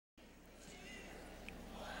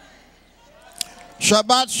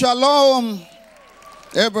Shabbat Shalom,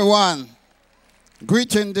 everyone.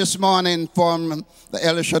 Greeting this morning from the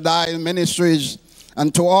El Shaddai Ministries,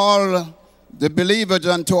 and to all the believers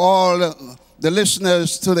and to all the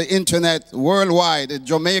listeners to the internet worldwide, in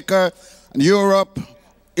Jamaica, Europe,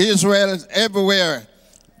 Israel, everywhere.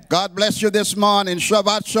 God bless you this morning.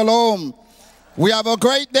 Shabbat Shalom. We have a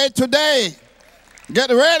great day today. Get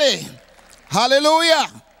ready. Hallelujah.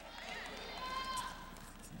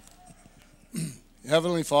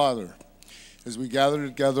 Heavenly Father, as we gather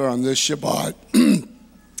together on this Shabbat,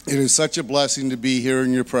 it is such a blessing to be here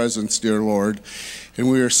in your presence, dear Lord. And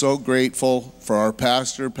we are so grateful for our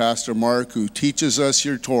pastor, Pastor Mark, who teaches us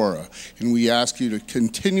your Torah. And we ask you to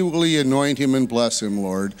continually anoint him and bless him,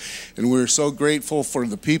 Lord. And we are so grateful for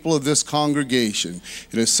the people of this congregation.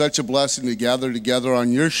 It is such a blessing to gather together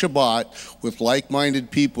on your Shabbat with like-minded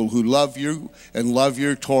people who love you and love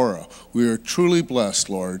your Torah. We are truly blessed,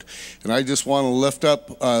 Lord. And I just want to lift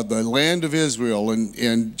up the land of Israel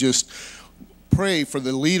and just pray for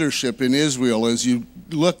the leadership in Israel. As you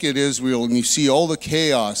look at Israel and you see all the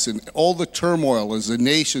chaos and all the turmoil as the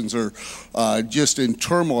nations are just in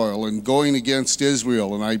turmoil and going against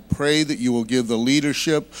Israel. And I pray that you will give the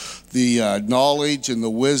leadership the knowledge and the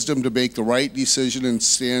wisdom to make the right decision and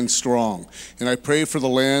stand strong. And I pray for the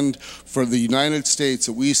land, for the United States,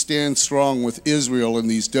 that we stand strong with Israel in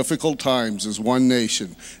these difficult times as one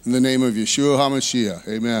nation. In the name of Yeshua HaMashiach,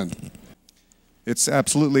 amen. It's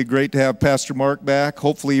absolutely great to have Pastor Mark back.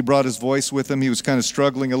 Hopefully he brought his voice with him. He was kind of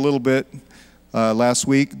struggling a little bit last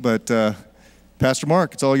week, but Pastor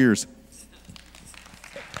Mark, it's all yours.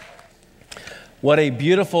 What a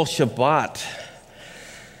beautiful Shabbat.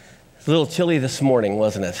 It's a little chilly this morning,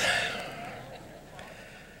 wasn't it?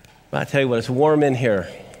 But I tell you what, it's warm in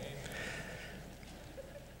here.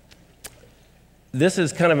 This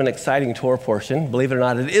is kind of an exciting Torah portion. Believe it or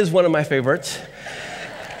not, it is one of my favorites.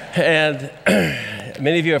 And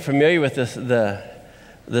many of you are familiar with this,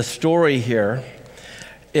 the story here.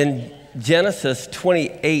 In Genesis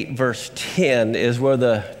 28, verse 10 is where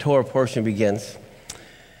the Torah portion begins.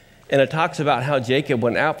 And it talks about how Jacob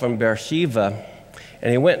went out from Beersheba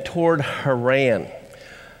and he went toward Haran. Well,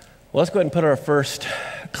 let's go ahead and put our first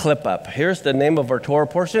clip up. Here's the name of our Torah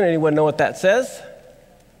portion. Anyone know what that says?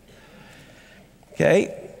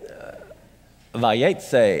 Okay.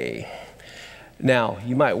 Vayetze. Now,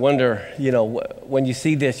 you might wonder, when you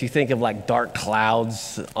see this, you think of like dark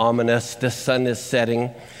clouds, ominous, the sun is setting.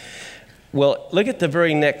 Well, look at the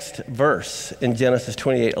very next verse in Genesis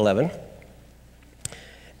 28:11.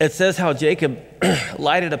 It says how Jacob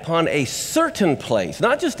lighted upon a certain place,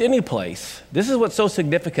 not just any place. This is what's so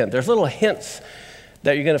significant. There's little hints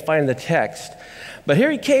that you're going to find in the text. But here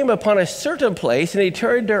he came upon a certain place, and he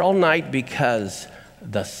tarried there all night because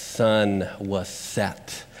the sun was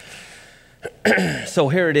set. So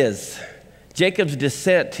here it is. Jacob's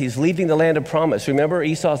descent. He's leaving the land of promise. Remember,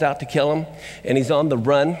 Esau's out to kill him, and he's on the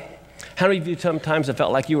run. How many of you sometimes have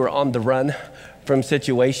felt like you were on the run from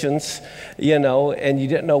situations, and you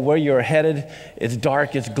didn't know where you were headed? It's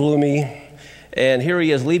dark, it's gloomy, and here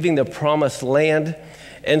he is leaving the promised land.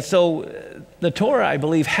 And so the Torah, I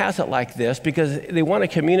believe, has it like this because they want to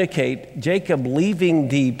communicate Jacob leaving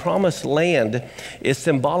the promised land is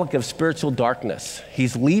symbolic of spiritual darkness.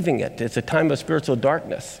 He's leaving it. It's a time of spiritual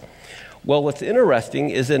darkness. Well, what's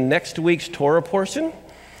interesting is in next week's Torah portion,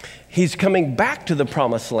 he's coming back to the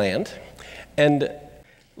promised land. And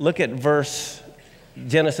look at verse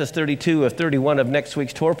Genesis 32 of 31 of next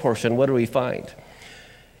week's Torah portion. What do we find?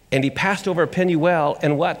 And he passed over Penuel,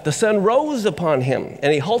 and what? The sun rose upon him,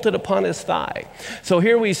 and he halted upon his thigh. So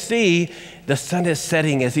here we see the sun is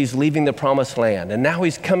setting as he's leaving the promised land. And now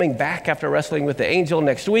he's coming back after wrestling with the angel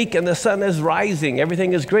next week, and the sun is rising.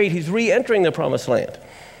 Everything is great. He's re-entering the promised land.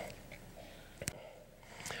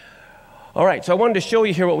 All right, so I wanted to show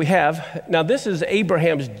you here what we have. Now, this is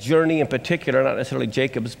Abraham's journey in particular, not necessarily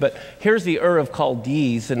Jacob's, but here's the Ur of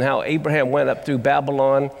Chaldees and how Abraham went up through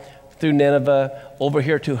Babylon, through Nineveh, over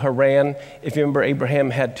here to Haran. If you remember, Abraham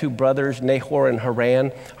had two brothers, Nahor and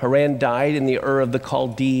Haran. Haran died in the Ur of the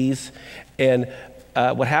Chaldees. And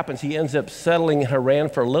what happens, he ends up settling in Haran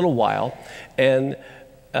for a little while. And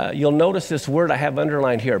you'll notice this word I have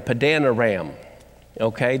underlined here, Padanaram.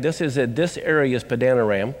 Okay, this area is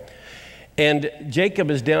Padanaram. And Jacob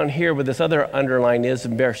is down here where this other underline is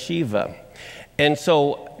in Beersheba. And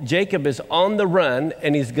so Jacob is on the run,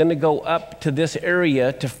 and he's going to go up to this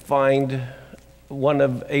area to find one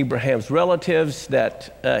of Abraham's relatives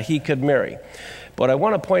that he could marry. What I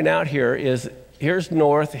want to point out here is here's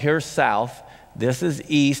north, here's south. This is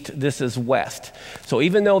east, this is west. So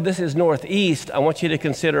even though this is northeast, I want you to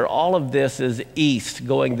consider all of this as east,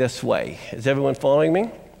 going this way. Is everyone following me?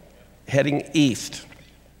 Heading east.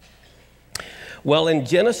 Well, in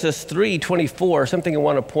Genesis 3:24, something I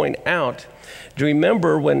want to point out, do you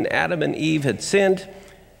remember when Adam and Eve had sinned?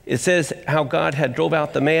 It says how God had drove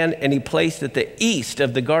out the man, and he placed at the east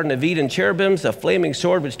of the Garden of Eden cherubims, a flaming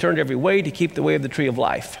sword which turned every way to keep the way of the tree of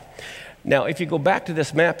life. Now, if you go back to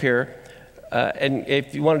this map here, and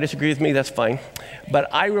if you want to disagree with me, that's fine. But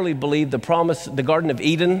I really believe the Garden of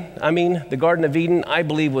Eden, I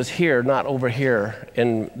believe was here, not over here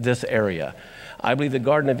in this area. I believe the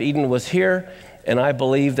Garden of Eden was here, and I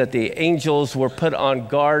believe that the angels were put on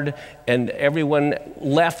guard, and everyone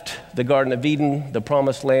left the Garden of Eden, the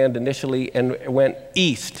promised land initially, and went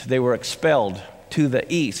east. They were expelled to the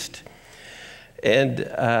east. And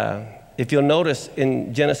if you'll notice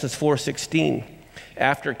in Genesis 4:16,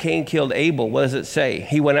 after Cain killed Abel, what does it say?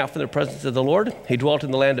 He went out from the presence of the Lord. He dwelt in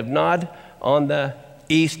the land of Nod on the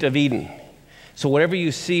east of Eden. So wherever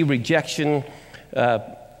you see rejection,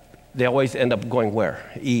 they always end up going where?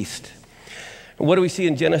 East. What do we see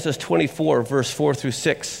in Genesis 24, verse 4 through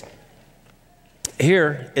 6?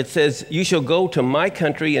 Here it says, you shall go to my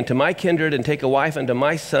country and to my kindred and take a wife unto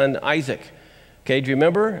my son Isaac. Okay, do you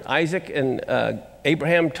remember Isaac and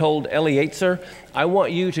Abraham told Eliezer, I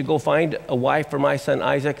want you to go find a wife for my son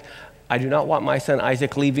Isaac. I do not want my son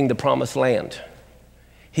Isaac leaving the promised land.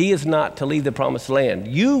 He is not to leave the promised land.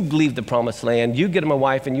 You leave the promised land, you get him a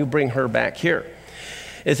wife, and you bring her back here.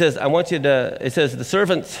 It says, the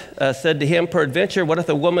servants said to him, peradventure, what if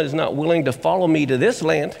the woman is not willing to follow me to this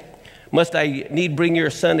land? Must I need bring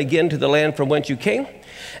your son again to the land from whence you came?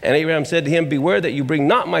 And Abraham said to him, beware that you bring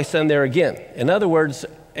not my son there again. In other words,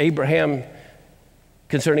 Abraham,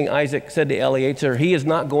 concerning Isaac, said to Eliezer, he is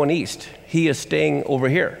not going east. He is staying over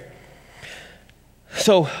here.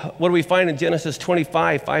 So what do we find in Genesis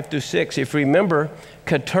 25, 5 through 6? If you remember,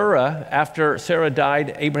 Keturah, after Sarah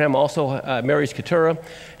died, Abraham also marries Keturah,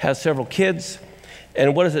 has several kids.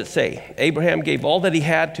 And what does it say? Abraham gave all that he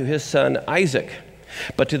had to his son Isaac.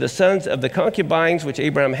 But to the sons of the concubines which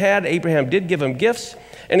Abraham had, Abraham did give him gifts,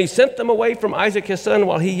 and he sent them away from Isaac his son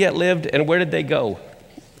while he yet lived. And where did they go?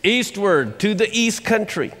 Eastward, to the east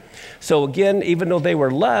country. So again, even though they were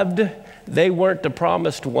loved, they weren't the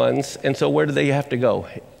promised ones. And so where did they have to go?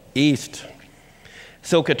 East.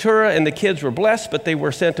 So Keturah and the kids were blessed, but they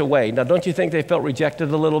were sent away. Now, don't you think they felt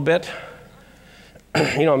rejected a little bit?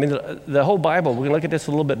 The whole Bible, we can look at this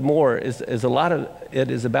a little bit more, is a lot of it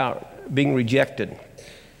is about being rejected.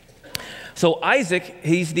 So Isaac,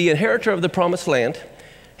 he's the inheritor of the promised land.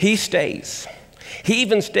 He stays. He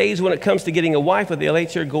even stays when it comes to getting a wife with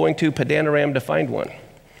Eliezer, going to Padan Aram to find one.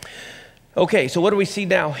 Okay, so what do we see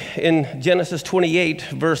now in Genesis 28,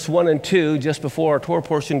 verse 1 and 2, just before our Torah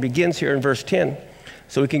portion begins here in verse 10,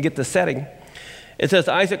 so we can get the setting. It says,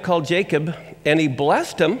 Isaac called Jacob, and he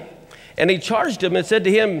blessed him, and he charged him and said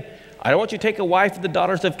to him, I don't want you to take a wife of the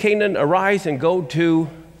daughters of Canaan. Arise and go to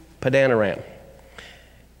Padan Aram.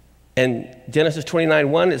 And Genesis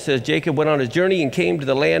 29:1, it says, Jacob went on his journey and came to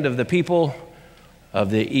the land of the people of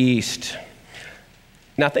the east.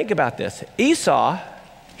 Now think about this. Esau,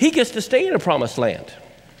 he gets to stay in a promised land.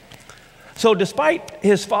 So despite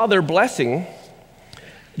his father blessing,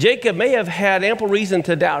 Jacob may have had ample reason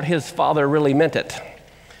to doubt his father really meant it.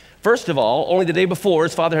 First of all, only the day before,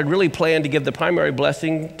 his father had really planned to give the primary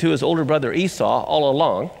blessing to his older brother Esau all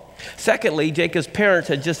along. Secondly, Jacob's parents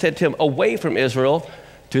had just sent him away from Israel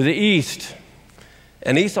to the east.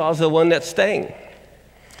 And Esau's the one that's staying.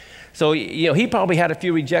 So, he probably had a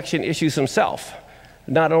few rejection issues himself,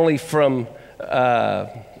 not only from,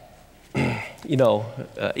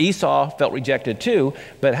 Esau felt rejected too,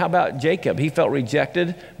 but how about Jacob? He felt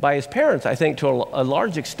rejected by his parents, I think, to a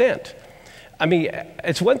large extent. I mean,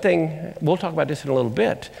 it's one thing, we'll talk about this in a little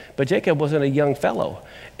bit, but Jacob wasn't a young fellow,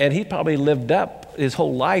 and he probably lived up his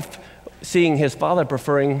whole life seeing his father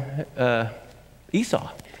preferring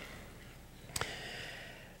Esau.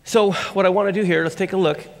 So what I want to do here, let's take a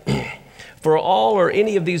look. For all or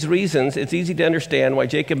any of these reasons, it's easy to understand why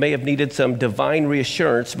Jacob may have needed some divine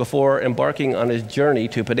reassurance before embarking on his journey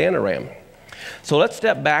to Padan Aram. So let's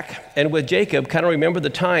step back and with Jacob, kind of remember the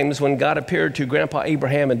times when God appeared to Grandpa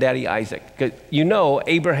Abraham and Daddy Isaac.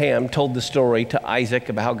 Abraham told the story to Isaac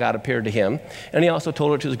about how God appeared to him, and he also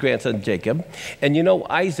told it to his grandson Jacob. And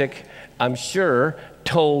Isaac, I'm sure,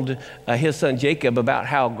 told his son Jacob about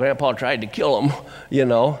how Grandpa tried to kill him,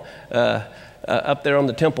 up there on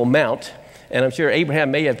the Temple Mount. And I'm sure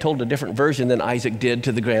Abraham may have told a different version than Isaac did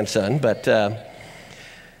to the grandson. But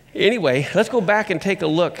anyway, let's go back and take a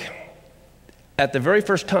look at the very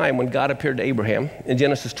first time when God appeared to Abraham, in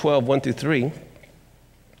Genesis 12, 1 through 3, it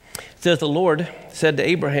says, the Lord said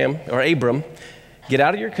to Abram, get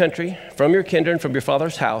out of your country, from your kindred, and from your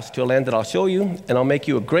father's house, to a land that I'll show you, and I'll make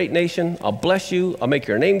you a great nation. I'll bless you. I'll make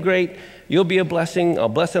your name great. You'll be a blessing. I'll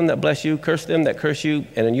bless them that bless you, curse them that curse you,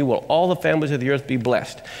 and in you will all the families of the earth be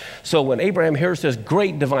blessed. So when Abraham hears this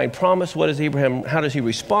great divine promise, how does he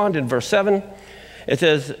respond? In verse 7, it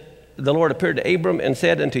says, the Lord appeared to Abram and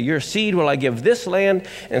said, unto your seed will I give this land.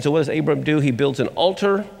 And so what does Abram do? He builds an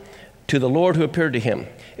altar to the Lord who appeared to him.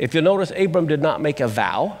 If you'll notice, Abram did not make a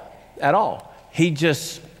vow at all. He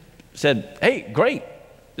just said, hey, great,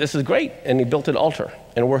 this is great. And he built an altar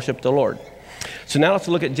and worshiped the Lord. So now let's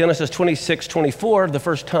look at Genesis 26, 24, the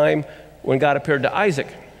first time when God appeared to Isaac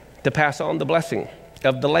to pass on the blessing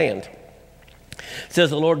of the land. It says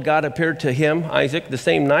the Lord God appeared to him, Isaac, the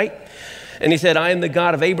same night. And he said, I am the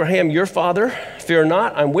God of Abraham, your father. Fear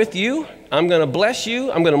not, I'm with you. I'm going to bless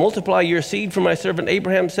you. I'm going to multiply your seed for my servant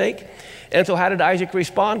Abraham's sake. And so how did Isaac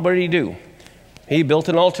respond? What did he do? He built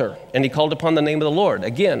an altar, and he called upon the name of the Lord.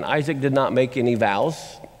 Again, Isaac did not make any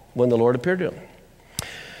vows when the Lord appeared to him.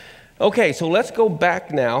 Okay, so let's go back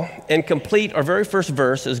now and complete our very first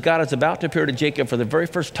verse as God is about to appear to Jacob for the very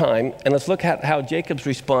first time, and let's look at how Jacob's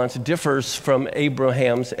response differs from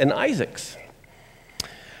Abraham's and Isaac's.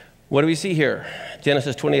 What do we see here?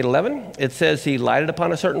 Genesis 28:11, it says he lighted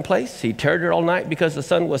upon a certain place. He tarried there all night because the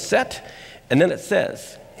sun was set, and then it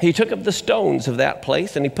says, he took up the stones of that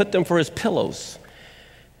place, and he put them for his pillows.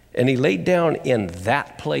 And he laid down in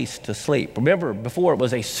that place to sleep. Remember, before it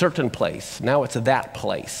was a certain place. Now it's that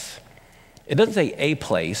place. It doesn't say a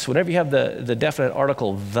place. Whenever you have the definite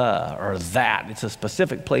article, the or that, it's a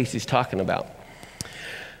specific place he's talking about.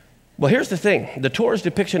 Well, here's the thing. The Torah's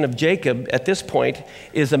depiction of Jacob at this point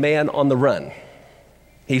is a man on the run.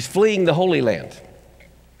 He's fleeing the Holy Land.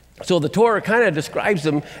 So the Torah kind of describes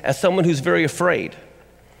him as someone who's very afraid.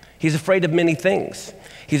 He's afraid of many things.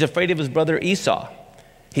 He's afraid of his brother Esau.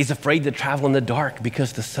 He's afraid to travel in the dark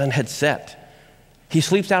because the sun had set. He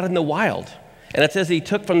sleeps out in the wild. And it says he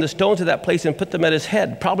took from the stones of that place and put them at his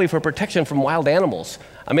head, probably for protection from wild animals.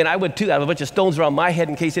 I mean, I would too. I have a bunch of stones around my head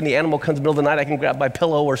in case any animal comes in the middle of the night, I can grab my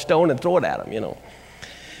pillow or stone and throw it at him, you know.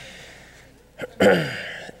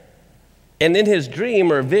 And in his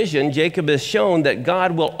dream or vision, Jacob is shown that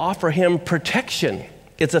God will offer him protection.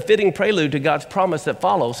 It's a fitting prelude to God's promise that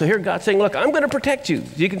follows. So here God's saying, look, I'm going to protect you.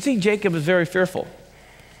 You can see Jacob is very fearful.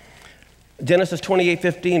 Genesis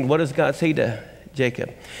 28:15, what does God say to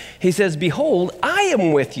Jacob? He says, behold, I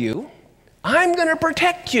am with you. I'm going to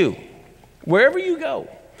protect you wherever you go.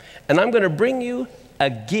 And I'm going to bring you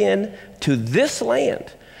again to this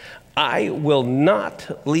land. I will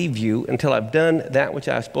not leave you until I've done that which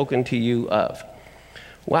I've spoken to you of.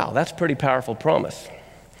 Wow, that's a pretty powerful promise.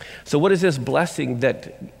 So what is this blessing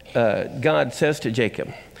that God says to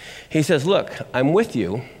Jacob? He says, look, I'm with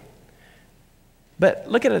you, but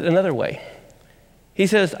look at it another way. He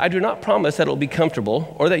says, I do not promise that it will be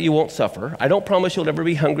comfortable or that you won't suffer. I don't promise you'll never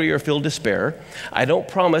be hungry or feel despair. I don't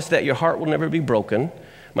promise that your heart will never be broken.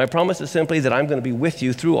 My promise is simply that I'm going to be with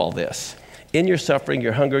you through all this. In your suffering,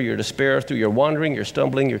 your hunger, your despair, through your wandering, your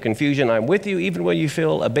stumbling, your confusion, I'm with you even when you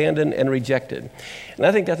feel abandoned and rejected. And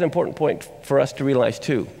I think that's an important point for us to realize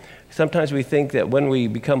too. Sometimes we think that when we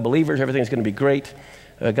become believers, everything's going to be great.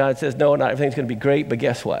 God says, no, not everything's going to be great, but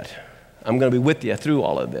guess what? I'm going to be with you through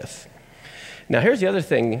all of this. Now, here's the other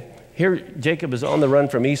thing. Here, Jacob is on the run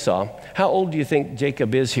from Esau. How old do you think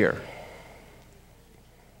Jacob is here?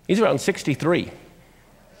 He's around 63.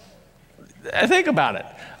 Think about it.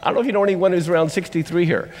 I don't know if you know anyone who's around 63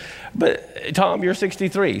 here. But, Tom, you're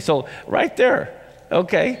 63. So, right there,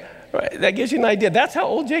 okay? Right, that gives you an idea. That's how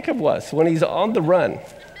old Jacob was when he's on the run.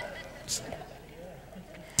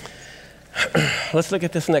 Let's look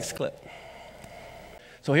at this next clip.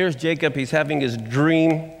 So here's Jacob. He's having his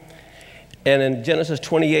dream. And in Genesis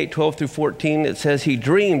 28:12 through 14, it says, he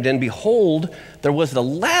dreamed, and behold, there was the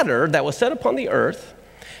ladder that was set upon the earth.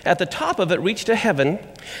 At the top of it reached to heaven.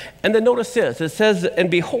 And then notice this. It says, and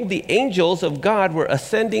behold, the angels of God were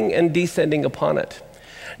ascending and descending upon it.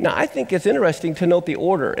 Now, I think it's interesting to note the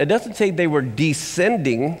order. It doesn't say they were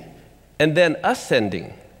descending and then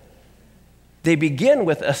ascending. They begin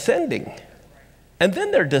with ascending, and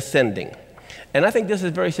then they're descending. And I think this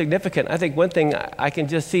is very significant. I think one thing I can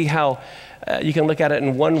just see how you can look at it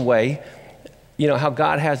in one way, you know, how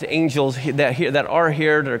God has angels that are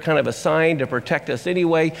here, that are kind of assigned to protect us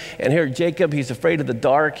anyway. And here Jacob, he's afraid of the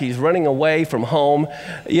dark. He's running away from home,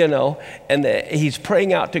 you know, and he's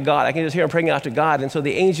praying out to God. I can just hear him praying out to God. And so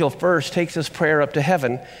the angel first takes his prayer up to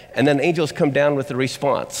heaven, and then angels come down with the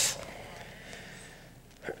response.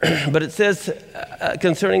 But it says,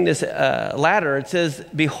 concerning this ladder, it says,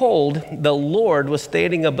 behold, the Lord was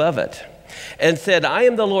standing above it and said, I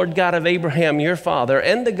am the Lord God of Abraham, your father,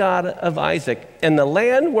 and the God of Isaac. And the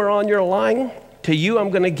land whereon you're lying, to you I'm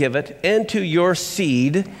going to give it, and to your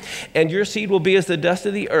seed. And your seed will be as the dust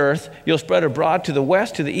of the earth. You'll spread abroad to the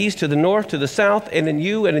west, to the east, to the north, to the south. And in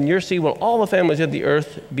you and in your seed will all the families of the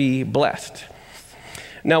earth be blessed.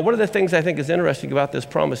 Now, one of the things I think is interesting about this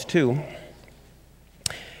promise, too,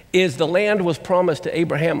 is the land was promised to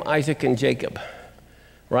Abraham, Isaac, and Jacob,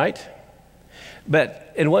 right?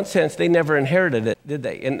 But in one sense, they never inherited it, did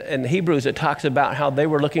they? In Hebrews, it talks about how they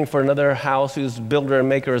were looking for another house whose builder and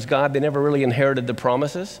maker is God. They never really inherited the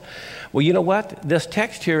promises. Well, you know what? This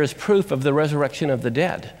text here is proof of the resurrection of the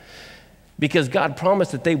dead, because God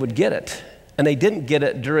promised that they would get it, and they didn't get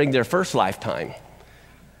it during their first lifetime.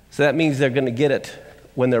 So that means they're going to get it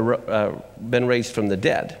when they're been raised from the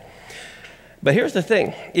dead. But here's the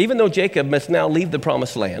thing. Even though Jacob must now leave the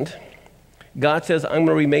promised land, God says, I'm going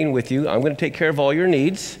to remain with you. I'm going to take care of all your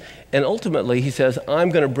needs. And ultimately, he says, I'm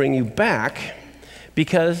going to bring you back,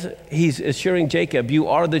 because he's assuring Jacob, you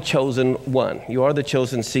are the chosen one. You are the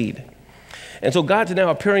chosen seed. And so God's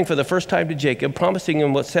now appearing for the first time to Jacob, promising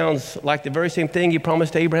him what sounds like the very same thing he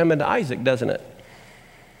promised to Abraham and to Isaac, doesn't it?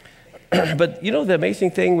 But you know the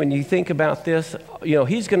amazing thing when you think about this, you know,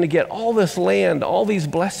 he's going to get all this land, all these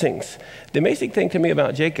blessings. The amazing thing to me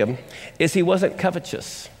about Jacob is he wasn't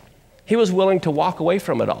covetous. He was willing to walk away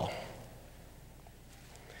from it all.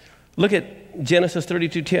 Look at Genesis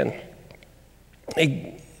 32:10.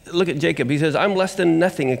 Look at Jacob. He says, I'm less than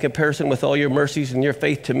nothing in comparison with all your mercies and your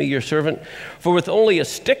faith to me, your servant. For with only a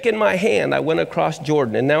stick in my hand, I went across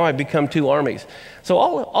Jordan, and now I've become 2 armies. So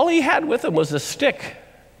all he had with him was a stick.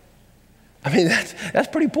 I mean, that's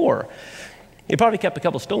pretty poor. He probably kept a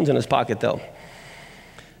couple stones in his pocket, though.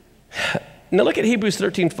 Now look at Hebrews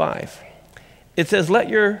 13:5. It says, let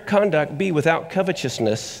your conduct be without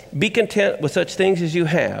covetousness. Be content with such things as you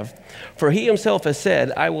have. For he himself has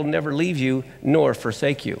said, I will never leave you nor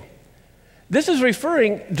forsake you. This is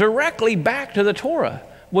referring directly back to the Torah.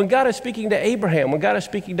 When God is speaking to Abraham, when God is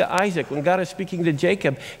speaking to Isaac, when God is speaking to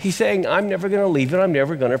Jacob, he's saying, I'm never going to leave you, I'm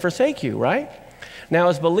never going to forsake you, right? Now,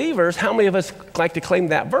 as believers, how many of us like to claim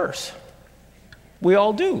that verse? We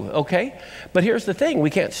all do, okay? But here's the thing, we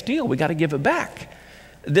can't steal, we got to give it back.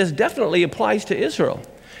 This definitely applies to Israel.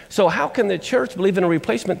 So how can the church believe in a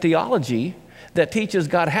replacement theology that teaches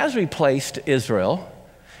God has replaced Israel?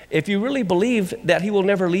 If you really believe that he will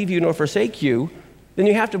never leave you nor forsake you, then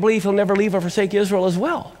you have to believe he'll never leave or forsake Israel as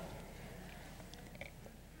well.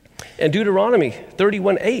 In Deuteronomy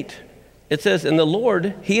 31:8, it says, and the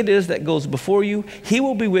Lord, he it is that goes before you. He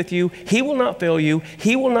will be with you. He will not fail you.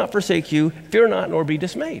 He will not forsake you. Fear not, nor be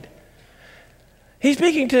dismayed. He's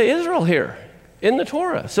speaking to Israel here in the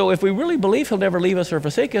Torah. So if we really believe he'll never leave us or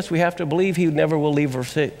forsake us, we have to believe he never will leave or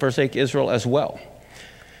forsake Israel as well.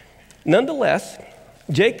 Nonetheless,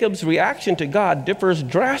 Jacob's reaction to God differs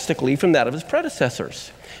drastically from that of his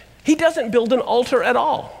predecessors. He doesn't build an altar at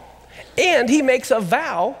all. And he makes a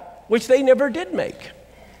vow, which they never did make.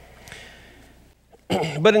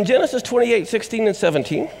 But in Genesis 28:16 and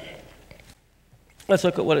 17, let's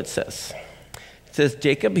look at what it says. It says,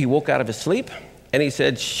 Jacob, he woke out of his sleep, and he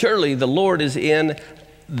said, surely the Lord is in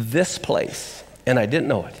this place. And I didn't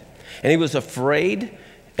know it. And he was afraid,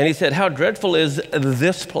 and he said, how dreadful is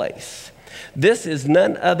this place? This is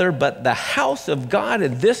none other but the house of God,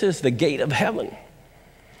 and this is the gate of heaven.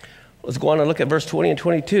 Let's go on and look at verse 20 and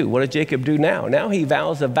 22. What did Jacob do now? Now he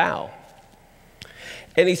vows a vow.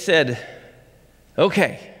 And he said,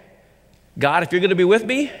 okay, God, if you're going to be with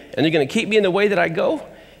me, and you're going to keep me in the way that I go,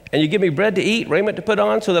 and you give me bread to eat, raiment to put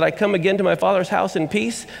on, so that I come again to my father's house in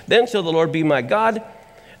peace, then shall the Lord be my God.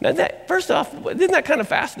 Now that, first off, isn't that kind of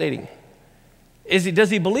fascinating? Does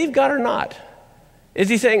he believe God or not? Is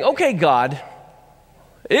he saying, okay, God,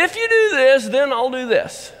 if you do this, then I'll do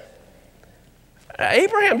this?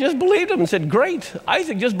 Abraham just believed him and said, great.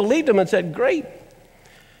 Isaac just believed him and said, great.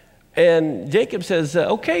 And Jacob says,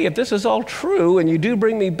 okay, if this is all true and you do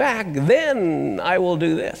bring me back, then I will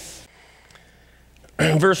do this.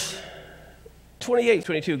 Verse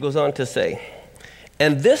 28-22 goes on to say,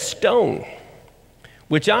 and this stone,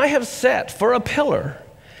 which I have set for a pillar,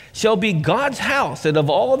 shall be God's house, and of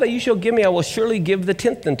all that you shall give me, I will surely give the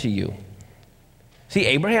 10th unto you. See,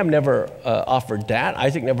 Abraham never offered that.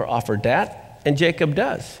 Isaac never offered that, and Jacob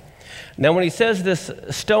does. Now, when he says this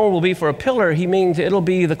stone will be for a pillar, he means it'll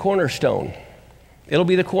be the cornerstone. It'll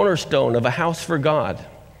be the cornerstone of a house for God.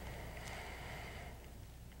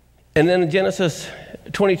 And then in Genesis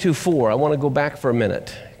 22:4, I want to go back for a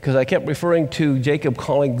minute, because I kept referring to Jacob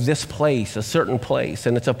calling this place a certain place,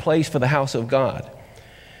 and it's a place for the house of God.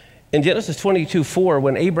 In Genesis 22:4,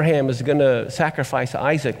 when Abraham is going to sacrifice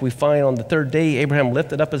Isaac, we find on the third day, Abraham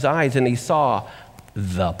lifted up his eyes and he saw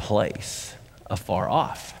the place afar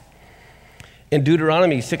off. In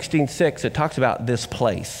Deuteronomy 16:6, it talks about this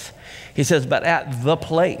place. He says, but at the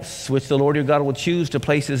place which the Lord your God will choose to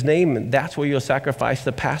place his name, and that's where you'll sacrifice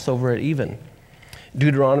the Passover at even.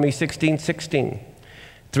 Deuteronomy 16:16.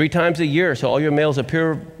 3 times a year, so all your males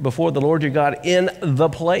appear before the Lord your God in the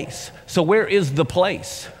place. So where is the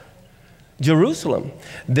place? Jerusalem.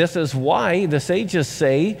 This is why the sages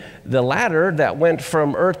say the ladder that went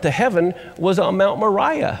from earth to heaven was on Mount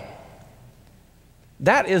Moriah.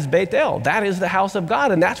 That is Bethel. That is the house of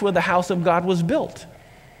God, and that's where the house of God was built.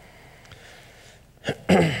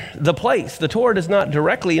 The place. The Torah does not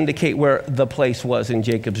directly indicate where the place was in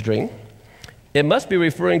Jacob's dream. It must be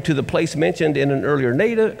referring to the place mentioned in an earlier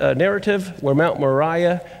narrative where Mount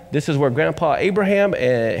Moriah, this is where Grandpa Abraham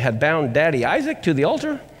had bound Daddy Isaac to the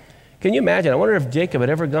altar. Can you imagine? I wonder if Jacob had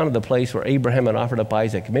ever gone to the place where Abraham had offered up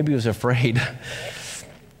Isaac. Maybe he was afraid.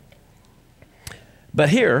 But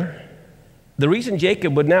here, the reason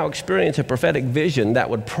Jacob would now experience a prophetic vision that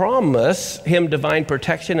would promise him divine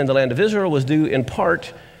protection in the land of Israel was due in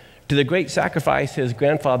part to the great sacrifice his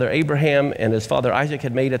grandfather Abraham and his father Isaac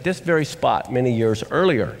had made at this very spot many years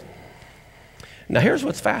earlier. Now here's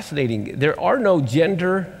what's fascinating. There are no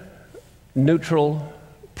gender-neutral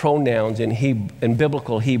pronouns in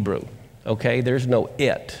biblical Hebrew, okay? There's no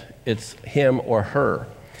it. It's him or her.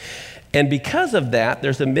 And because of that,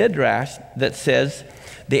 there's a midrash that says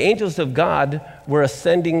the angels of God were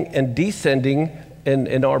ascending and descending.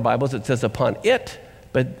 In our Bibles, it says upon it,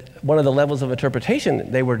 but one of the levels of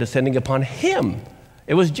interpretation, they were descending upon him.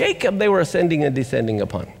 It was Jacob they were ascending and descending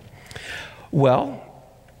upon. Well,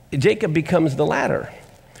 Jacob becomes the ladder.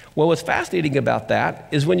 Well, what's fascinating about that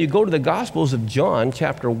is when you go to the Gospels of John,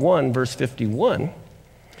 chapter 1, verse 51,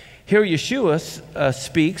 here Yeshua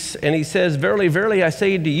speaks, and he says, verily, verily, I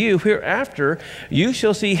say to you, hereafter you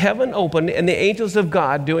shall see heaven open and the angels of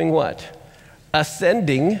God doing what?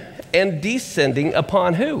 Ascending and descending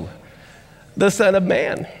upon who? The Son of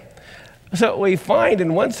Man. So we find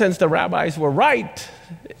in one sense the rabbis were right.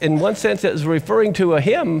 In one sense it was referring to a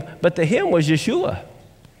him, but the him was Yeshua.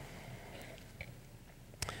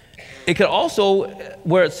 It could also,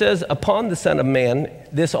 where it says upon the Son of Man,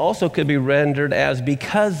 this also could be rendered as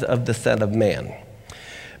because of the Son of Man.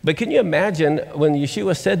 But can you imagine when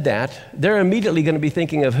Yeshua said that, they're immediately going to be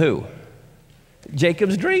thinking of who?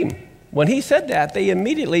 Jacob's dream. When he said that, they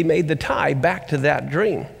immediately made the tie back to that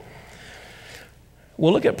dream.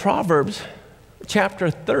 Well, look at Proverbs chapter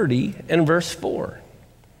 30 and verse 4.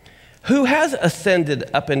 Who has ascended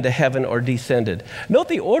up into heaven or descended? Note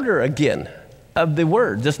the order again of the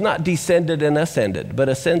words. It's not descended and ascended, but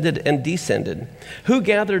ascended and descended. Who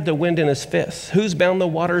gathered the wind in his fists? Who's bound the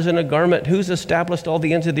waters in a garment? Who's established all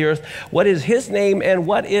the ends of the earth? What is his name and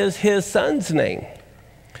what is his son's name?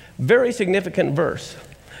 Very significant verse.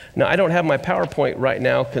 Now, I don't have my PowerPoint right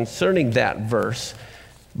now concerning that verse,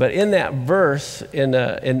 but in that verse, in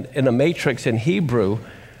a matrix in Hebrew,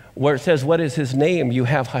 where it says, what is his name, you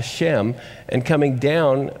have Hashem, and coming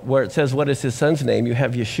down where it says, what is his son's name, you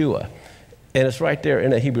have Yeshua. And it's right there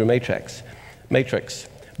in a Hebrew matrix.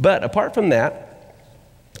 But apart from that,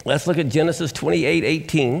 let's look at Genesis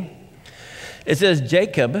 28:18. It says,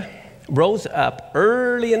 Jacob rose up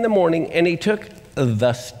early in the morning and he took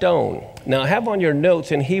the stone. Now I have on your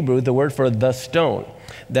notes in Hebrew the word for the stone.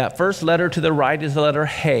 That first letter to the right is the letter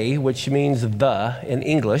He, which means the in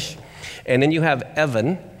English. And then you have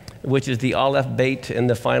Evan, which is the Aleph Beit in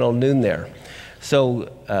the final noon there.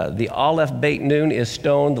 So the Aleph Beit noon is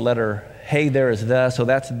stone, the letter He there is the, so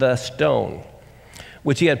that's the stone,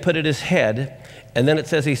 which he had put at his head. And then it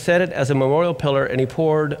says he set it as a memorial pillar and he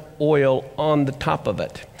poured oil on the top of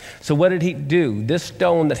it. So what did he do? This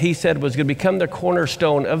stone that he said was going to become the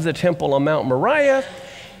cornerstone of the temple on Mount Moriah,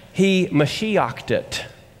 he Mashiached it.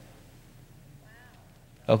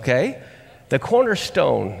 Okay? The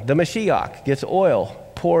cornerstone, the Mashiach, gets oil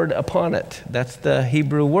poured upon it. That's the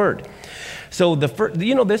Hebrew word. So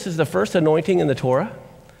this is the first anointing in the Torah.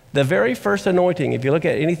 The very first anointing, if you look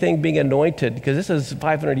at anything being anointed, because this is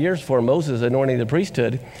 500 years before Moses anointing the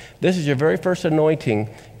priesthood, this is your very first anointing,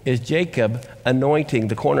 is Jacob anointing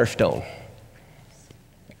the cornerstone.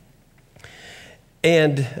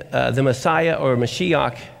 And the Messiah or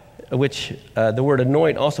Mashiach, which the word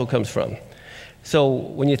anoint also comes from. So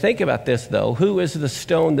when you think about this, though, who is the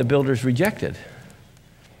stone the builders rejected?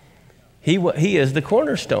 He is the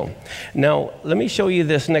cornerstone. Now, let me show you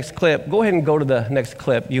this next clip. Go ahead and go to the next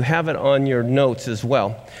clip. You have it on your notes as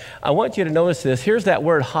well. I want you to notice this. Here's that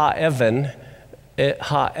word ha-evan,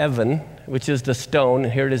 which is the stone.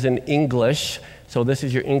 Here it is in English. So this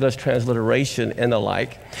is your English transliteration and the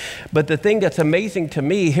like. But the thing that's amazing to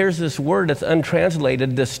me, here's this word that's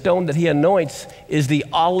untranslated. The stone that he anoints is the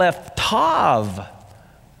Aleph Tav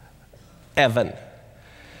Evan.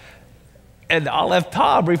 And Aleph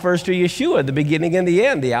Tav refers to Yeshua, the beginning and the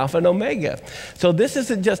end, the Alpha and Omega. So this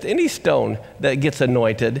isn't just any stone that gets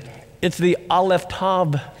anointed. It's the Aleph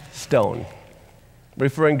Tav stone,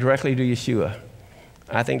 referring directly to Yeshua.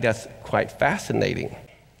 I think that's quite fascinating.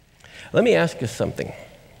 Let me ask you something.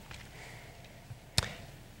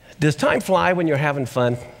 Does time fly when you're having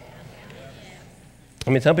fun? I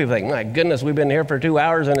mean, some people think, my goodness, we've been here for 2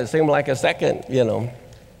 hours and it seemed like a second, you know.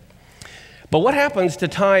 But what happens to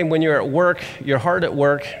time when you're at work, you're hard at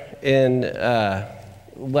work, and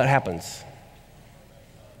what happens?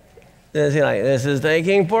 It's like, this is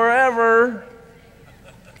taking forever.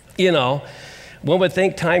 You know, one would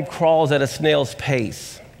think time crawls at a snail's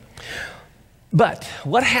pace. But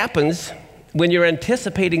what happens when you're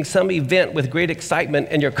anticipating some event with great excitement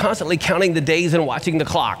and you're constantly counting the days and watching the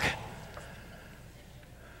clock?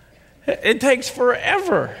 It takes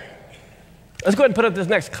forever. Let's go ahead and put up this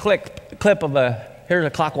next clip of here's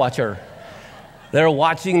a clock watcher. They're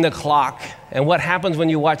watching the clock. And what happens when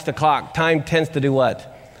you watch the clock? Time tends to do what?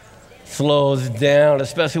 Slows down,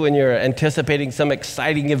 especially when you're anticipating some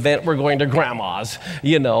exciting event. We're going to grandma's,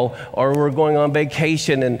 you know, or we're going on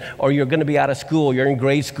vacation, or you're going to be out of school. You're in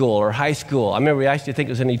grade school or high school. I remember I used to think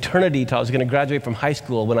it was an eternity till I was going to graduate from high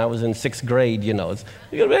school when I was in 6th grade, you know. It's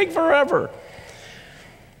going to take forever.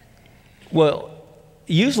 Well,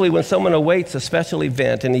 usually when someone awaits a special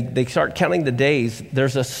event and they start counting the days,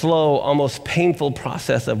 there's a slow, almost painful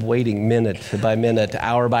process of waiting minute by minute,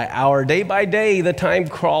 hour by hour, day by day. The time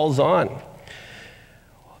crawls on.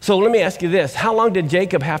 So let me ask you this. How long did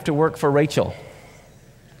Jacob have to work for Rachel?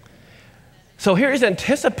 So here he's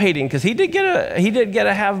anticipating, because he did get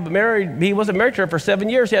to have married. He wasn't married to her for 7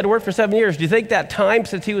 years. He had to work for 7 years. Do you think that time,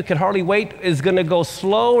 since he could hardly wait, is going to go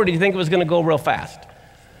slow, or do you think it was going to go real fast?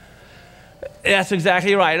 That's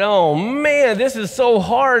exactly right. Oh, man, this is so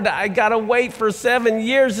hard. I got to wait for 7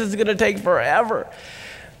 years. This is going to take forever.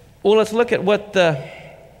 Well, let's look at what the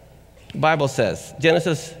Bible says.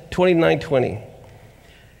 Genesis 29:20.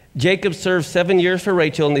 Jacob served 7 years for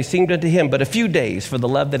Rachel, and they seemed unto him but a few days for the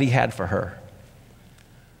love that he had for her.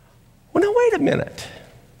 Well, now, wait a minute.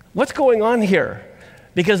 What's going on here?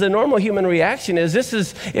 Because the normal human reaction is,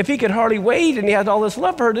 if he could hardly wait and he had all this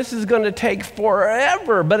love for her, this is going to take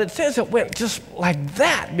forever. But it says it went just like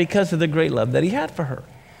that because of the great love that he had for her.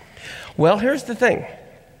 Well, here's the thing.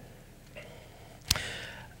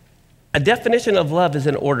 A definition of love is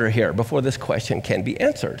in order here before this question can be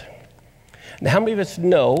answered. Now, how many of us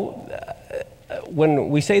know when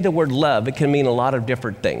we say the word love, it can mean a lot of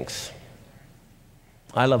different things.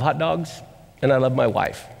 I love hot dogs and I love my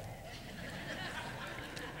wife.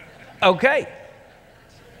 Okay.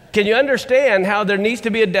 Can you understand how there needs to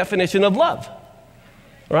be a definition of love?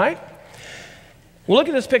 Right? Well, look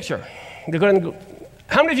at this picture.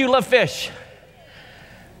 How many of you love fish?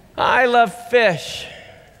 I love fish.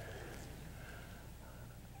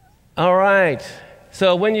 All right.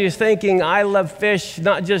 So when you're thinking, I love fish,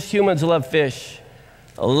 not just humans love fish.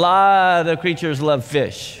 A lot of creatures love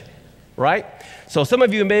fish, right? So some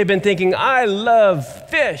of you may have been thinking, I love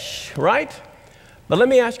fish, right? But let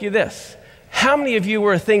me ask you this. How many of you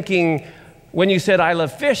were thinking, when you said, I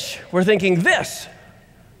love fish, were thinking this?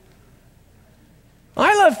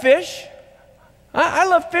 I love fish. I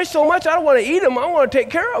love fish so much, I don't want to eat them. I want to take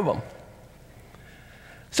care of them.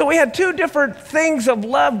 So we had two different things of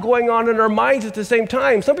love going on in our minds at the same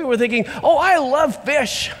time. Some people were thinking, oh, I love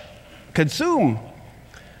fish. Consume.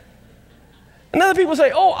 And other people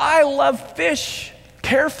say, oh, I love fish.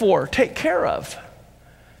 Care for, take care of.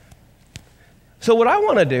 So what I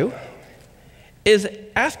want to do is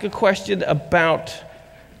ask a question about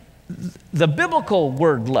the biblical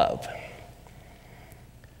word love.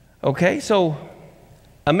 Okay, so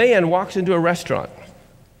a man walks into a restaurant,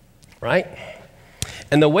 right?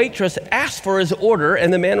 And the waitress asks for his order,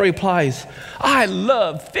 and the man replies, I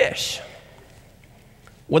love fish.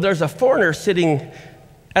 Well, there's a foreigner sitting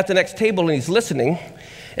at the next table, and he's listening.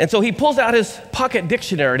 And so he pulls out his pocket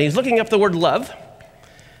dictionary, and he's looking up the word love,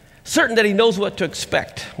 certain that he knows what to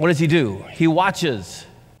expect. What does he do? He watches.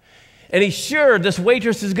 And he's sure this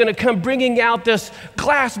waitress is going to come bringing out this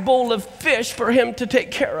glass bowl of fish for him to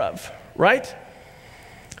take care of, right?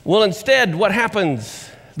 Well, instead, what happens?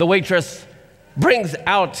 The waitress brings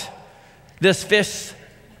out This fish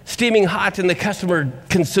steaming hot, and the customer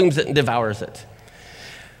consumes it and devours it.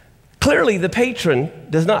 Clearly, the patron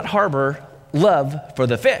does not harbor love for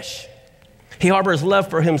the fish. He harbors love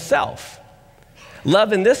for himself.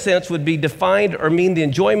 Love in this sense would be defined or mean the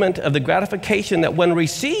enjoyment of the gratification that one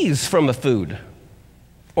receives from a food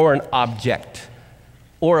or an object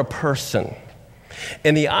or a person.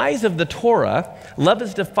 In the eyes of the Torah, love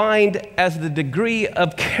is defined as the degree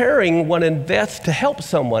of caring one invests to help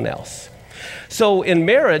someone else. So in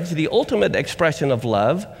marriage, the ultimate expression of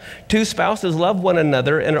love, two spouses love one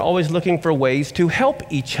another and are always looking for ways to help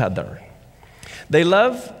each other. The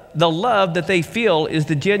love that they feel is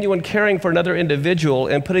the genuine caring for another individual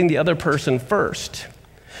and putting the other person first.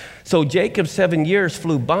 So Jacob's 7 years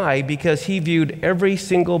flew by because he viewed every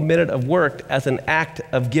single minute of work as an act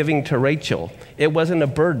of giving to Rachel. It wasn't a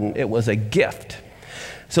burden, it was a gift.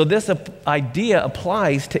 So this idea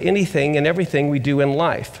applies to anything and everything we do in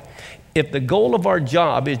life. If the goal of our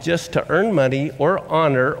job is just to earn money or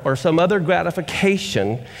honor or some other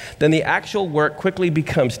gratification, then the actual work quickly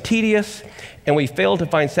becomes tedious and we fail to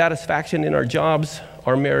find satisfaction in our jobs,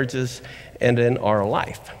 our marriages, and in our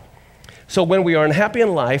life. So when we are unhappy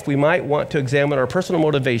in life, we might want to examine our personal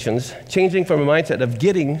motivations, changing from a mindset of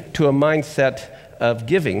getting to a mindset of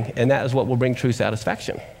giving, and that is what will bring true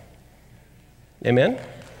satisfaction. Amen?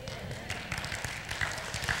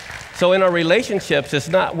 So in our relationships, it's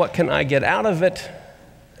not what can I get out of it,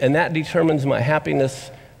 and that determines my happiness.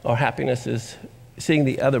 Our happiness is seeing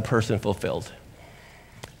the other person fulfilled.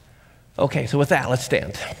 Okay, so with that, let's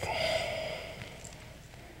stand.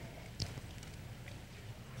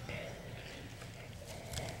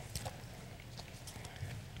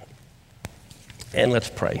 And let's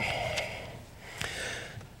pray.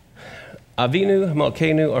 Avinu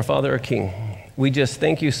Malkeinu, our Father, our King, we just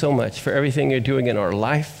thank you so much for everything you're doing in our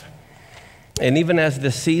life. And even as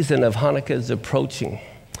the season of Hanukkah is approaching,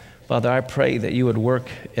 Father, I pray that you would work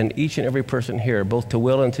in each and every person here, both to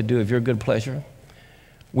will and to do of your good pleasure.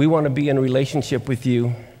 We want to be in relationship with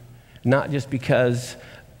you, not just because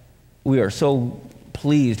we are so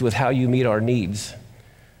pleased with how you meet our needs.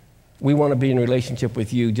 We want to be in relationship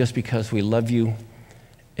with you just because we love you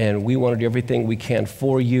and we want to do everything we can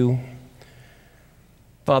for you.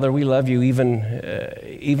 Father, we love you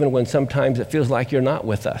even when sometimes it feels like you're not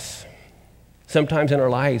with us. Sometimes in our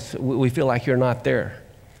lives, we feel like you're not there,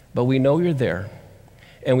 but we know you're there,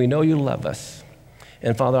 and we know you love us.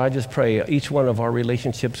 And Father, I just pray each one of our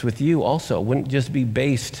relationships with you also wouldn't just be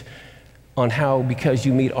based on because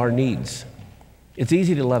you meet our needs. It's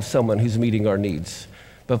easy to love someone who's meeting our needs,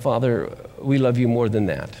 but Father, we love you more than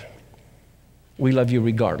that. We love you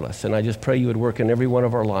regardless, and I just pray you would work in every one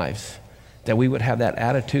of our lives, that we would have that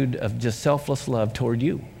attitude of just selfless love toward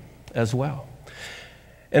you as well.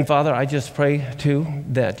 And Father, I just pray too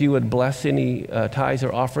that you would bless any tithes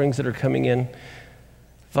or offerings that are coming in,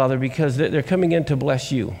 Father, because they're coming in to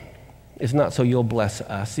bless you. It's not so you'll bless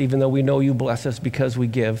us, even though we know you bless us because we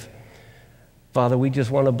give. Father, we just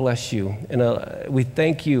want to bless you. And we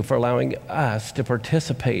thank you for allowing us to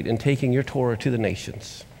participate in taking your Torah to the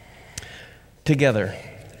nations. Together,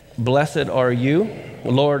 blessed are you,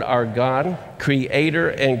 Lord our God, creator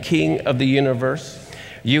and king of the universe.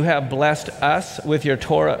 You have blessed us with your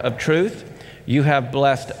Torah of truth. You have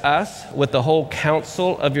blessed us with the whole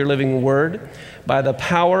counsel of your living word by the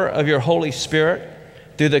power of your Holy Spirit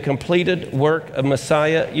through the completed work of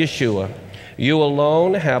Messiah Yeshua. You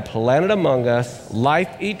alone have planted among us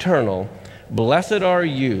life eternal. Blessed are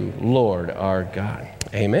you, Lord our God.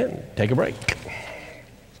 Amen. Take a break.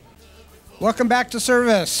 Welcome back to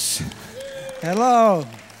service. Hello.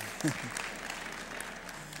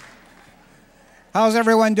 How's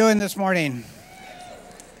everyone doing this morning?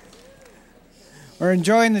 We're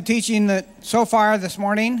enjoying the teaching so far this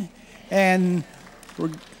morning, and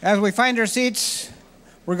as we find our seats,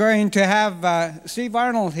 we're going to have Steve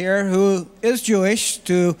Arnold here, who is Jewish,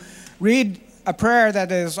 to read a prayer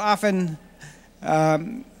that is often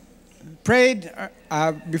prayed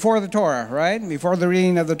before the Torah, right? Before the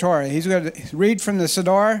reading of the Torah. He's going to read from the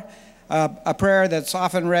Siddur, a prayer that's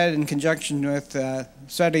often read in conjunction with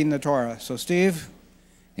studying the Torah. So, Steve.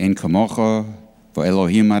 Ein kamocha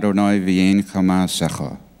v'Elohim Adonai v'yein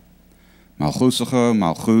chamasecha. Malchusecha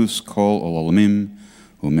malchus kol olamim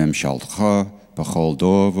u'memshalcha b'chol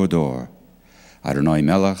dor v'dor. Adonai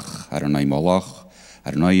melech, Adonai molach,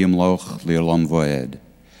 Adonai yimloch li'olam voed.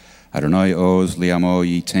 Adonai oz li'amo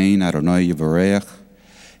yitain, Adonai yivarech,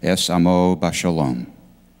 es amo bashalom.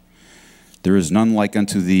 There is none like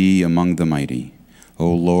unto thee among the mighty.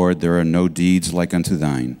 O Lord, there are no deeds like unto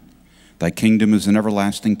thine. Thy kingdom is an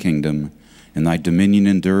everlasting kingdom, and thy dominion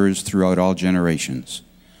endures throughout all generations.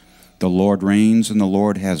 The Lord reigns, and the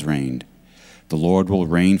Lord has reigned. The Lord will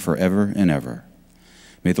reign forever and ever.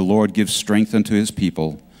 May the Lord give strength unto his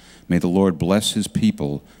people. May the Lord bless his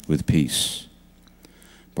people with peace.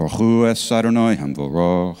 Baruch hu es Adonai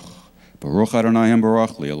hamvorach. Baruch Adonai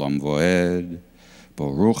hamvorach li'olam voed.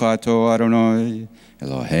 Baruch ato Adonai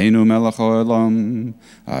Eloheinu melech haolam.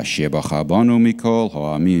 Asher b'chabanu mikol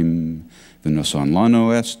ha'amim. V'nosan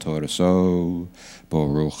lanu es toraso.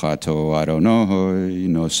 Baruch ato Adonai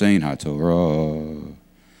nosein haTorah.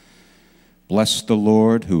 Bless the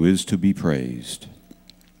Lord who is to be praised.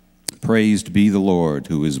 Praised be the Lord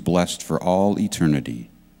who is blessed for all eternity.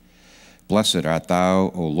 Blessed art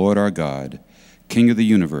thou, O Lord our God, King of the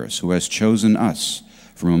universe, who has chosen us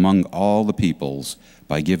from among all the peoples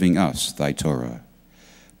by giving us thy Torah.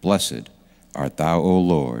 Blessed art thou, O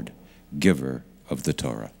Lord, giver of the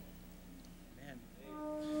Torah.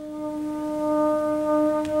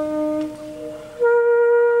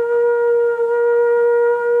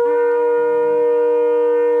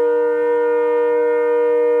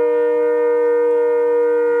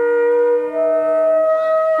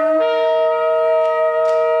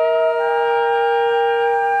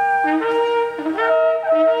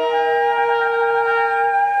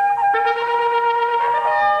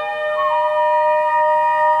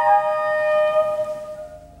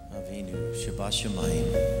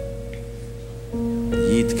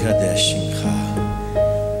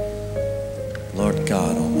 Lord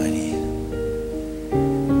God Almighty,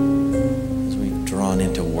 as we've drawn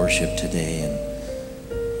into worship today and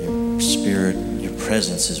your spirit, your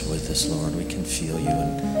presence is with us, Lord, we can feel you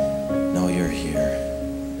and know you're here.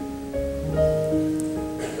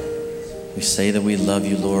 We say that we love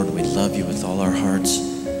you, Lord. We love you with all our hearts.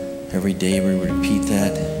 Every day we repeat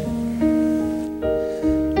that.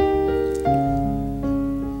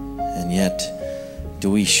 And yet, do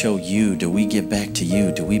we show you? Do we give back to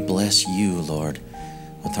you? Do we bless you, Lord,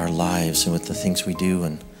 with our lives and with the things we do?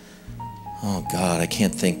 And oh God, I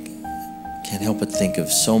can't help but think of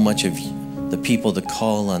so much of the people that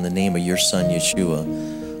call on the name of your Son,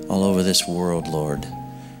 Yeshua, all over this world, Lord.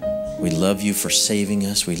 We love you for saving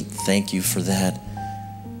us. We thank you for that.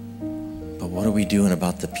 But what are we doing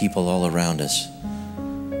about the people all around us?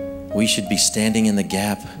 We should be standing in the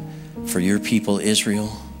gap for your people,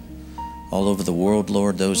 Israel, all over the world,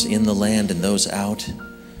 Lord, those in the land and those out.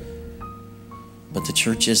 But the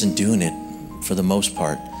church isn't doing it for the most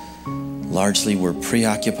part. Largely, we're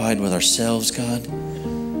preoccupied with ourselves, God,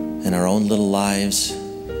 and our own little lives,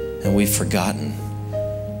 and we've forgotten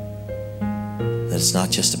that it's not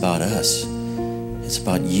just about us. It's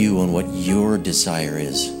about you and what your desire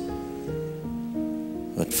is.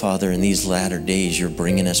 But Father, in these latter days, you're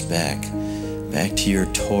bringing us back to your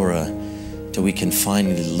Torah, till we can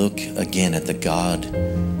finally look again at the God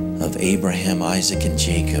of Abraham, Isaac, and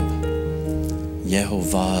Jacob,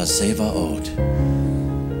 Yehovah Zevaot.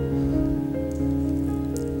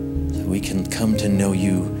 So we can come to know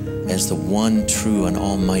you as the one true and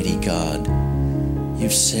almighty God.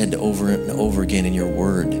 You've said over and over again in your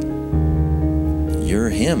word, you're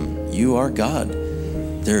him, you are God.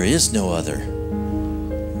 There is no other.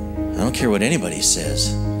 I don't care what anybody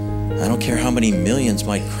says. I don't care how many millions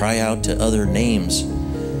might cry out to other names,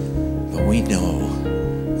 but we know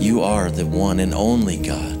you are the one and only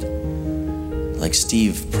God. Like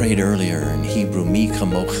Steve prayed earlier in Hebrew, Mi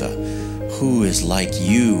kamocha, who is like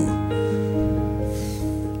you?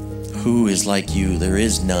 Who is like you? There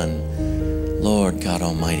is none, Lord God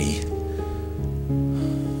Almighty.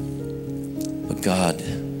 But God,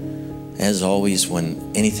 as always,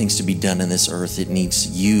 when anything's to be done in this earth, it needs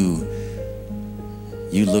you.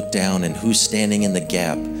 You look down, and who's standing in the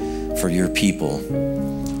gap for your people?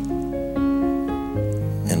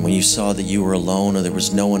 And when you saw that you were alone or there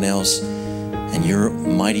was no one else, and your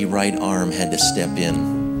mighty right arm had to step in,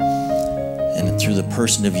 and through the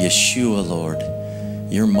person of Yeshua, Lord,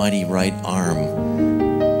 your mighty right arm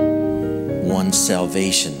won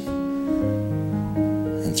salvation.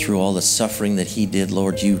 And through all the suffering that he did,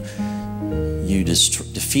 Lord, you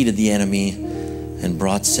defeated the enemy and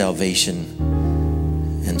brought salvation.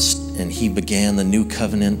 And he began the new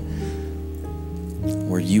covenant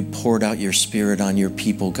where you poured out your spirit on your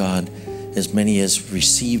people, God. As many as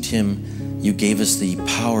received him, you gave us the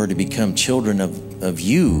power to become children of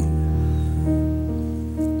you.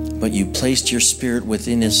 But you placed your spirit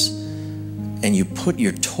within us and you put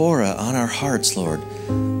your Torah on our hearts, Lord.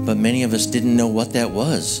 But many of us didn't know what that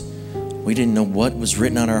was. We didn't know what was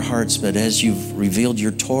written on our hearts, but as you've revealed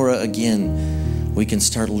your Torah again, we can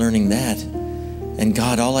start learning that. And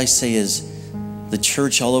God, all I say is the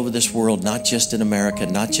church all over this world, not just in America,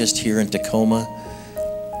 not just here in Tacoma,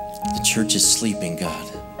 the church is sleeping, God.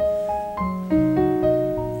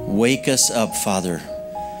 wake us up, Father.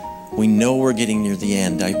 We know we're getting near the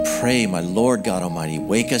end. I pray, my Lord God Almighty,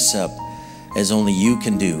 wake us up as only you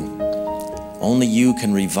can do. Only you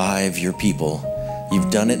can revive your people.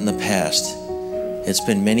 You've done it in the past. It's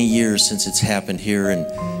been many years since it's happened here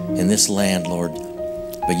in this land, Lord.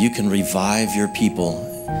 But you can revive your people.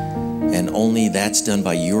 And only that's done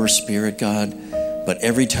by your Spirit, God. But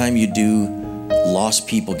every time you do, lost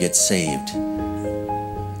people get saved.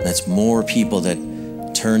 That's more people that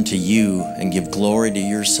turn to you and give glory to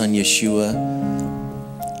your Son, Yeshua.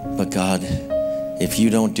 But God, if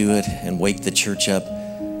you don't do it and wake the church up,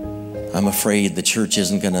 I'm afraid the church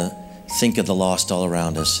isn't going to think of the lost all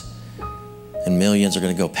around us. And millions are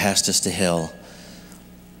going to go past us to hell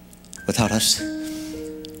without us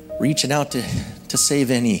reaching out to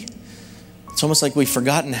save any. It's almost like we've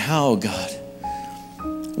forgotten how, God.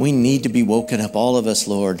 We need to be woken up, all of us,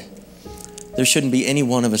 Lord. There shouldn't be any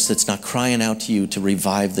one of us that's not crying out to you to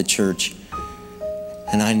revive the church.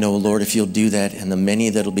 And I know, Lord, if you'll do that, and the many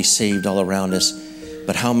that'll be saved all around us,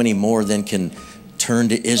 but how many more then can turn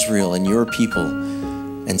to Israel and your people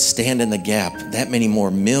and stand in the gap? That many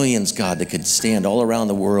more millions, God, that could stand all around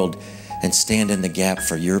the world and stand in the gap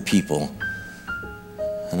for your people.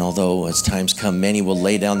 And although as times come, many will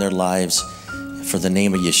lay down their lives for the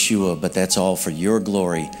name of Yeshua, but that's all for your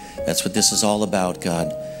glory. That's what this is all about,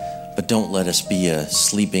 God. But don't let us be a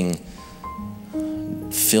sleeping,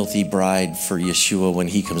 filthy bride for Yeshua when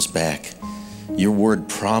he comes back. Your word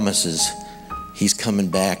promises he's coming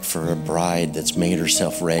back for a bride that's made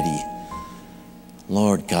herself ready.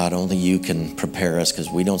 Lord God, only you can prepare us because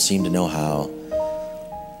we don't seem to know how.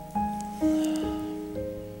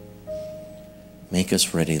 Make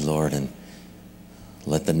us ready, Lord, and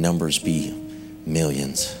let the numbers be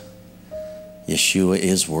millions. Yeshua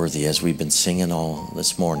is worthy, as we've been singing all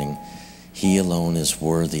this morning. He alone is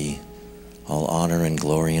worthy, all honor and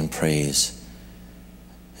glory and praise.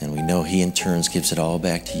 And we know he in turns gives it all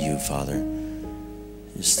back to you, Father.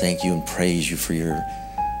 Just thank you and praise you for your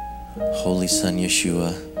holy Son,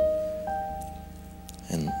 Yeshua.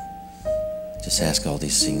 And just ask all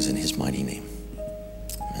these things in his mighty name.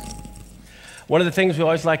 Amen. One of the things we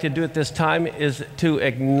always like to do at this time is to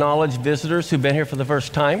acknowledge visitors who've been here for the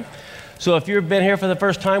first time. So if you've been here for the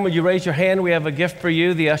first time, would you raise your hand? We have a gift for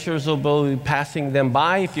you. The ushers will be passing them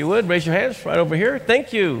by. If you would, raise your hands right over here.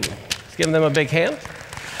 Thank you. Let's give them a big hand.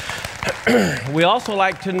 We also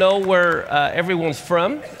like to know where everyone's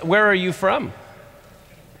from. Where are you from?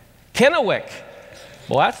 Kennewick.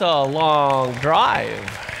 Well, that's a long drive.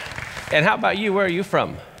 And how about you? Where are you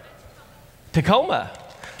from? Tacoma.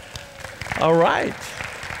 All right.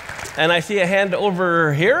 And I see a hand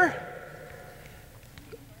over here.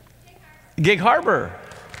 Gig Harbor.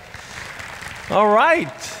 All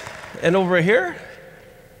right. And over here?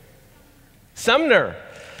 Sumner.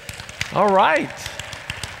 All right.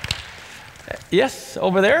 Yes,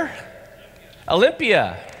 over there?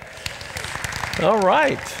 Olympia. All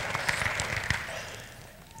right.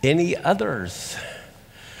 Any others?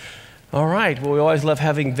 All right. Well, we always love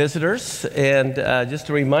having visitors. And just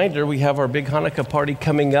a reminder, we have our big Hanukkah party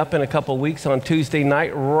coming up in a couple weeks on Tuesday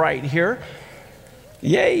night right here.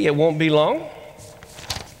 Yay, it won't be long.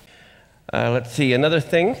 Let's see, another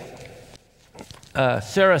thing.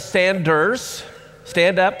 Sarah Sanders,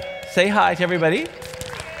 stand up, say hi to everybody.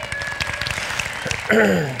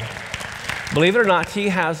 Believe it or not, she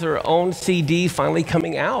has her own CD finally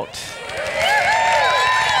coming out.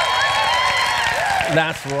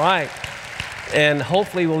 That's right. And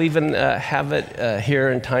hopefully we'll even have it here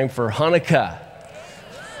in time for Hanukkah.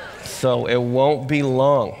 So it won't be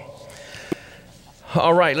long.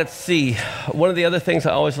 All right, let's see. One of the other things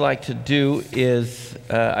I always like to do is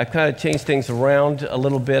I kind of change things around a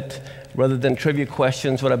little bit. Rather than trivia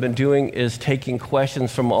questions, what I've been doing is taking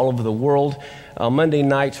questions from all over the world. Monday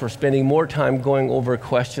nights, we're spending more time going over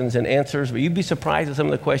questions and answers, but you'd be surprised at some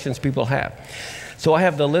of the questions people have. So I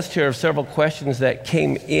have the list here of several questions that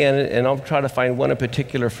came in, and I'll try to find one in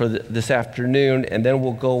particular for this afternoon, and then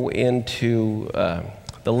we'll go into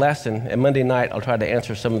the lesson. And Monday night, I'll try to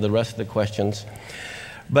answer some of the rest of the questions.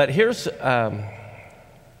 But here's,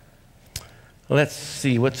 let's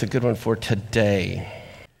see, what's a good one for today?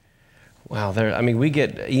 Wow, we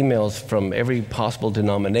get emails from every possible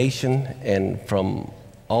denomination and from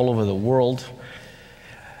all over the world.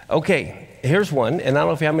 Okay, here's one, and I don't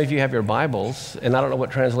know if how many of you have your Bibles, and I don't know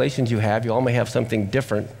what translations you have. You all may have something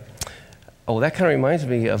different. Oh, that kind of reminds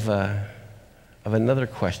me of another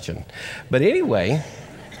question. But anyway,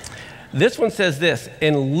 this one says this,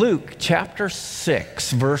 in Luke chapter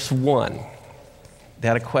 6, verse 1. They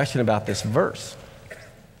had a question about this verse.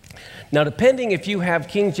 Now, depending if you have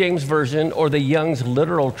King James Version or the Young's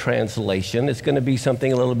Literal Translation, it's going to be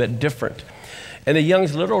something a little bit different. In the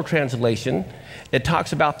Young's Literal Translation, it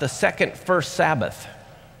talks about the second first Sabbath.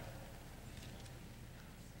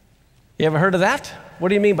 You ever heard of that? What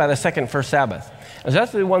do you mean by the second first Sabbath? And so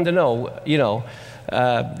that's what we wanted to know,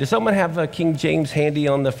 does someone have a King James handy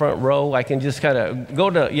on the front row? I can just kind of go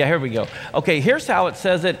to, yeah, here we go. Okay, here's how it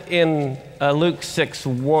says it in Luke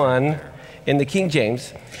 6:1 in the King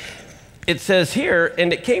James. It says here,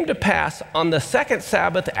 and it came to pass on the second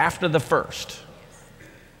Sabbath after the first.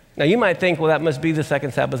 Now you might think, well, that must be the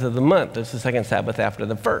second Sabbath of the month. It's the second Sabbath after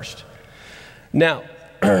the first. Now,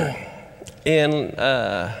 in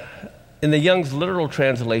the Young's Literal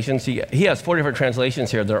Translation, see, he has 4 different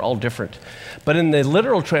translations here. They're all different. But in the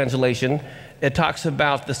literal translation, it talks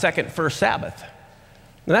about the second first Sabbath.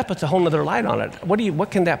 Now that puts a whole other light on it.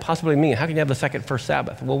 What can that possibly mean? How can you have the second first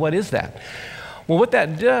Sabbath? Well, what is that? Well, what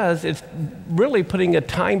that does, it's really putting a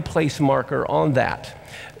time place marker on that.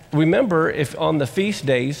 Remember, if on the feast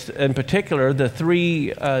days, in particular, the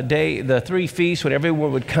three feasts when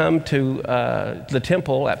everyone would come to the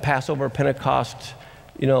temple at Passover, Pentecost,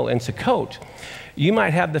 and Sukkot, you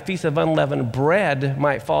might have the Feast of Unleavened Bread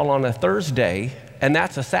might fall on a Thursday, and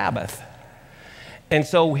that's a Sabbath. And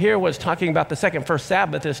so here what's talking about the second first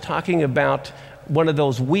Sabbath is talking about one of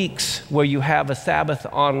those weeks where you have a Sabbath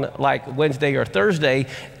on like Wednesday or Thursday,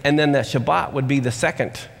 and then the Shabbat would be the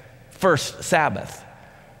second first Sabbath.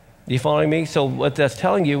 You following me? So what that's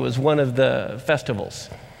telling you is one of the festivals.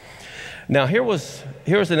 Now here's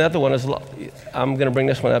another one. I'm going to bring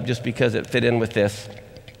this one up just because it fit in with this.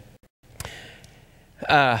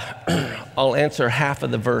 I'll answer half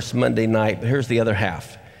of the verse Monday night, but here's the other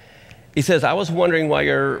half. He says, I was wondering why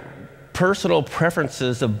your personal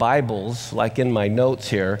preferences of Bibles, like in my notes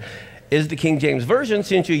here, is the King James Version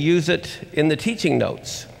since you use it in the teaching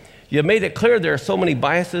notes. You have made it clear there are so many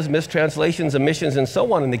biases, mistranslations, omissions, and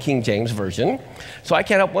so on in the King James Version. So I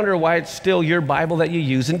can't help wonder why it's still your Bible that you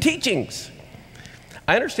use in teachings.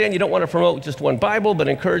 I understand you don't want to promote just one Bible, but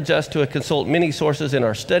encourage us to consult many sources in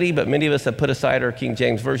our study, but many of us have put aside our King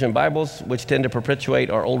James Version Bibles, which tend to perpetuate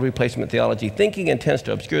our old replacement theology thinking and tends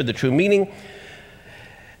to obscure the true meaning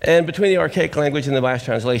and between the archaic language and the biased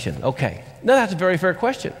translation. Okay, now that's a very fair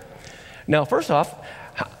question. Now, first off,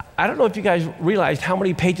 I don't know if you guys realized how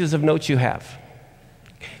many pages of notes you have.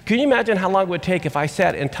 Can you imagine how long it would take if I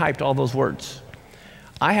sat and typed all those words?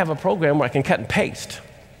 I have a program where I can cut and paste.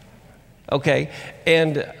 Okay,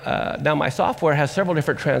 and now my software has several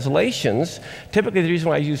different translations. Typically, the reason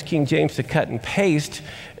why I use King James to cut and paste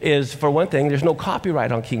is, for one thing, there's no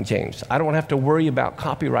copyright on King James. I don't have to worry about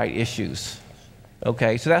copyright issues.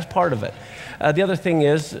 Okay, so that's part of it. The other thing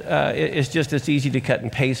is, it's easy to cut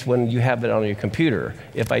and paste when you have it on your computer.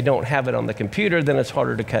 If I don't have it on the computer, then it's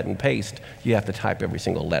harder to cut and paste. You have to type every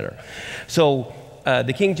single letter. So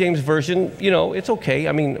the King James Version, it's okay.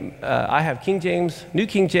 I mean, I have King James, New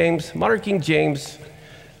King James, Modern King James,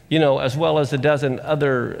 as well as a dozen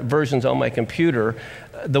other versions on my computer.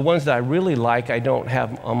 The ones that I really like, I don't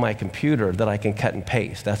have on my computer that I can cut and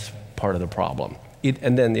paste. That's part of the problem.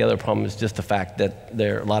 And then the other problem is just the fact that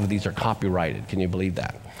a lot of these are copyrighted. Can you believe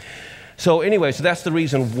that? So anyway, so that's the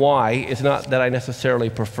reason why. It's not that I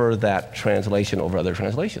necessarily prefer that translation over other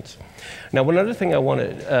translations. Now, one other thing I want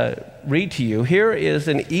to read to you. Here is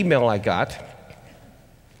an email I got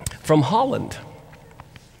from Holland.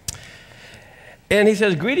 And he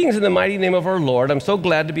says, greetings in the mighty name of our Lord. I'm so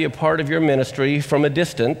glad to be a part of your ministry from a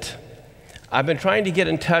distance. I've been trying to get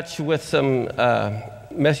in touch with some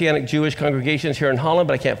Messianic Jewish congregations here in Holland,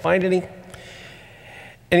 but I can't find any.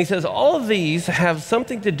 And he says, all of these have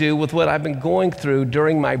something to do with what I've been going through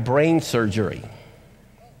during my brain surgery.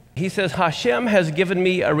 He says, Hashem has given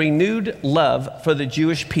me a renewed love for the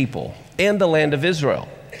Jewish people and the land of Israel.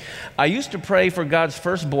 I used to pray for God's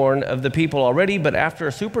firstborn of the people already, but after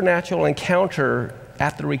a supernatural encounter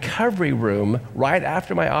at the recovery room, right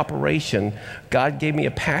after my operation, God gave me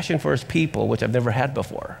a passion for his people, which I've never had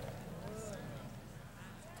before.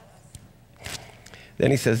 Then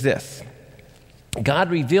he says this, God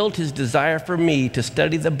revealed his desire for me to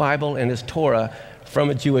study the Bible and his Torah from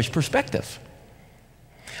a Jewish perspective.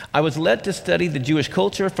 I was led to study the Jewish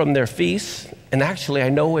culture from their feasts, and actually I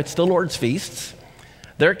know it's the Lord's feasts,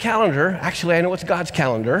 their calendar, actually I know it's God's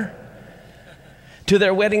calendar, to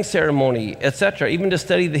their wedding ceremony, etc., even to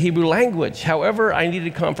study the Hebrew language. However, I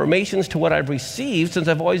needed confirmations to what I've received since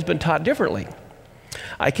I've always been taught differently.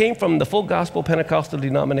 I came from the full gospel Pentecostal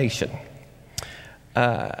denomination.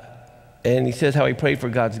 And he says how he prayed for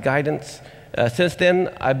God's guidance Since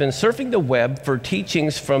then, I've been surfing the web for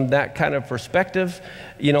teachings from that kind of perspective,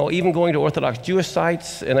 even going to Orthodox Jewish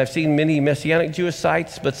sites, and I've seen many Messianic Jewish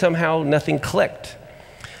sites, but somehow nothing clicked.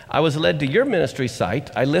 I was led to your ministry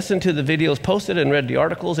site. I listened to the videos posted and read the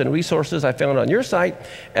articles and resources I found on your site,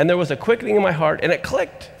 and there was a quickening in my heart, and it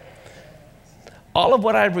clicked. All of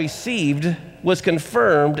what I've received was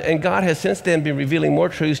confirmed, and God has since then been revealing more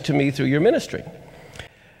truths to me through your ministry.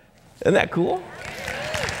 Isn't that cool?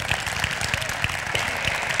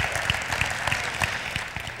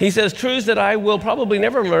 He says, truths that I will probably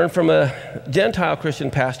never learn from a Gentile Christian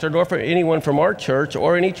pastor, nor from anyone from our church,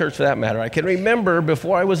 or any church for that matter. I can remember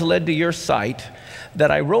before I was led to your site that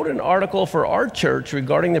I wrote an article for our church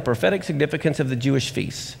regarding the prophetic significance of the Jewish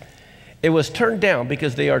feasts. It was turned down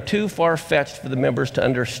because they are too far-fetched for the members to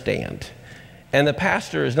understand. And the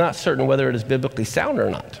pastor is not certain whether it is biblically sound or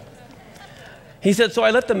not. He said, so I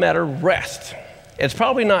let the matter rest. It's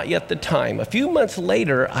probably not yet the time. A few months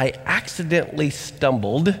later, I accidentally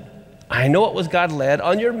stumbled, I know it was God-led,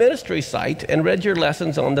 on your ministry site and read your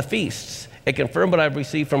lessons on the feasts. It confirmed what I've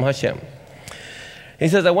received from Hashem. He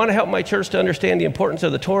says, I want to help my church to understand the importance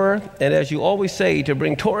of the Torah, and as you always say, to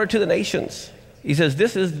bring Torah to the nations. He says,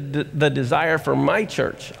 this is the desire for my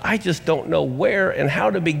church. I just don't know where and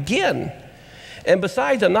how to begin. And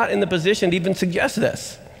besides, I'm not in the position to even suggest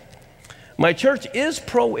this. My church is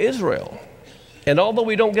pro-Israel. And although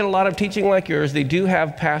we don't get a lot of teaching like yours, they do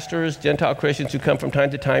have pastors, Gentile Christians, who come from time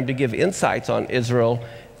to time to give insights on Israel,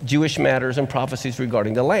 Jewish matters, and prophecies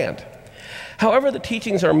regarding the land. However, the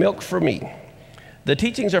teachings are milk for me. The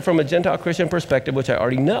teachings are from a Gentile Christian perspective, which I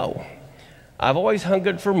already know. I've always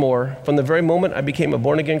hungered for more from the very moment I became a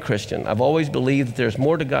born-again Christian. I've always believed that there's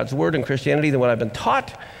more to God's word and Christianity than what I've been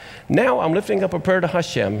taught. Now I'm lifting up a prayer to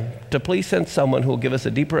Hashem to please send someone who will give us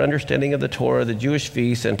a deeper understanding of the Torah, the Jewish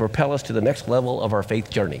feasts, and propel us to the next level of our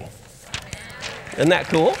faith journey. Isn't that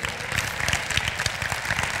cool?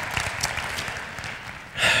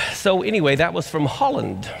 So anyway, that was from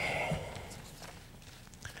Holland.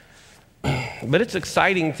 But it's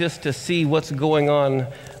exciting just to see what's going on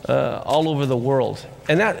all over the world.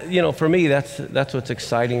 And that, for me, that's what's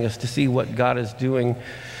exciting, is to see what God is doing.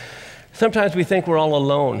 Sometimes we think we're all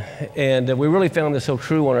alone, and we really found this so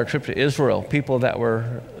true on our trip to Israel. People that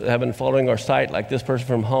have been following our site, like this person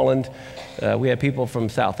from Holland. We had people from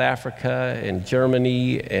South Africa and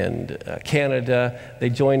Germany and Canada.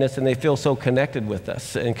 They join us, and they feel so connected with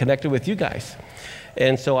us and connected with you guys.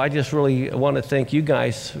 And so I just really want to thank you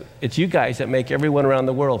guys. It's you guys that make everyone around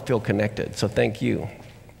the world feel connected, so thank you.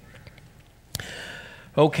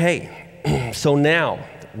 Okay, so now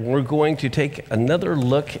we're going to take another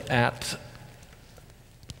look at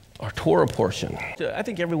our Torah portion. I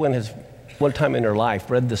think everyone has, one time in their life,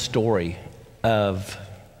 read the story of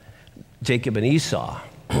Jacob and Esau.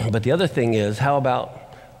 But the other thing is, how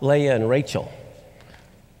about Leah and Rachel?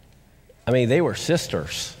 I mean, they were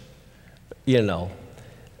sisters,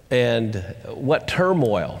 and what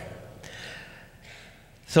turmoil.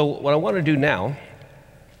 So what I want to do now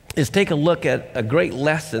is take a look at a great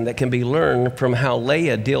lesson that can be learned from how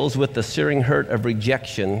Leah deals with the searing hurt of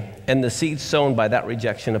rejection and the seed sown by that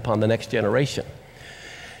rejection upon the next generation.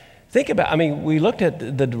 Think about, we looked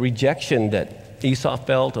at the rejection that Esau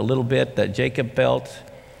felt a little bit, that Jacob felt,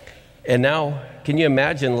 and now, can you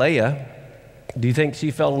imagine Leah? Do you think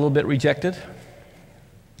she felt a little bit rejected?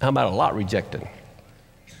 How about a lot rejected?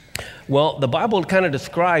 Well, the Bible kind of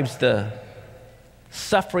describes the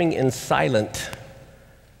suffering in silence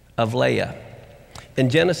of Leah. In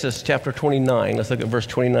Genesis chapter 29, let's look at verse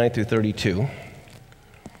 29 through 32.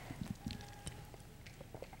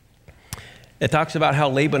 It talks about how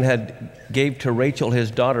Laban had gave to Rachel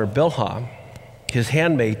his daughter Bilhah, his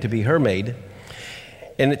handmaid, to be her maid.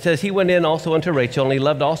 And it says, he went in also unto Rachel, and he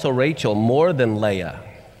loved also Rachel more than Leah,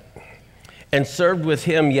 and served with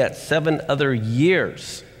him yet 7 other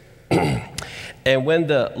years. And when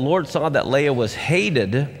the Lord saw that Leah was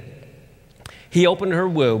hated, he opened her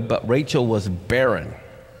womb, but Rachel was barren.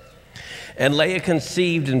 And Leah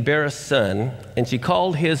conceived and bare a son, and she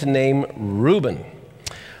called his name Reuben.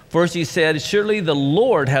 For she said, surely the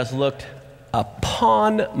Lord has looked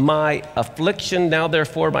upon my affliction. Now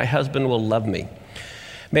therefore my husband will love me.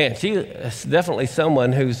 Man, she is definitely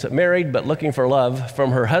someone who's married but looking for love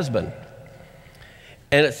from her husband.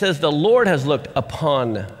 And it says, the Lord has looked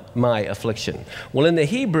upon my affliction. Well, in the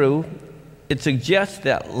Hebrew, it suggests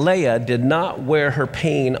that Leah did not wear her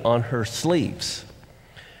pain on her sleeves.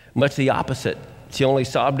 Much the opposite. She only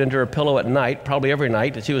sobbed into her pillow at night, probably every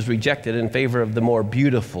night, that she was rejected in favor of the more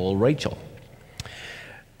beautiful Rachel.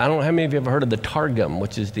 I don't know how many of you have ever heard of the Targum,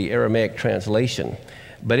 which is the Aramaic translation,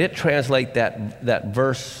 but it translates that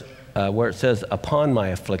verse where it says, upon my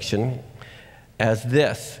affliction, as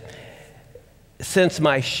this: since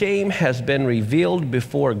my shame has been revealed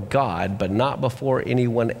before God, but not before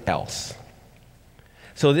anyone else.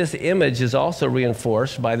 So this image is also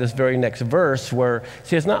reinforced by this very next verse where,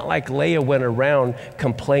 see, it's not like Leah went around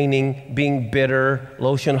complaining, being bitter,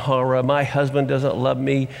 Loshan Hara, my husband doesn't love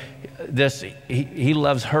me, he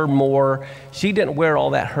loves her more. She didn't wear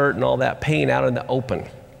all that hurt and all that pain out in the open.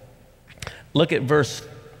 Look at verse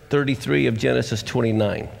 33 of Genesis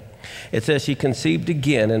 29. It says, she conceived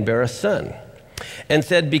again and bare a son, and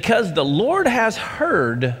said, because the Lord has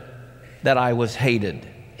heard that I was hated,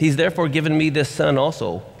 he's therefore given me this son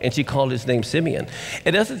also. And she called his name Simeon.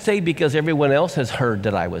 It doesn't say because everyone else has heard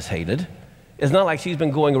that I was hated. It's not like she's been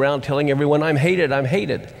going around telling everyone, I'm hated, I'm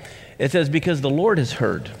hated. It says because the Lord has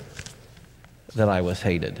heard that I was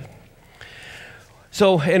hated.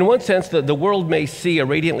 So in one sense, the world may see a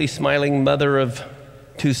radiantly smiling mother of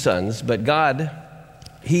two sons, but God,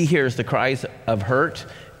 he hears the cries of hurt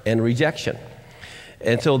and rejection.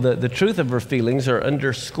 And so the truth of her feelings are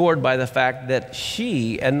underscored by the fact that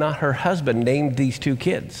she and not her husband named these two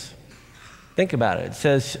kids. Think about it. It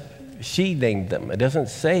says she named them. It doesn't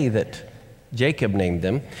say that Jacob named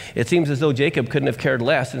them. It seems as though Jacob couldn't have cared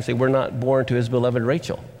less and say, we're not born to his beloved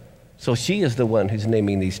Rachel. So she is the one who's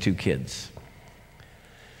naming these two kids.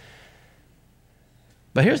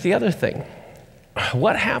 But here's the other thing.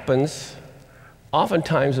 What happens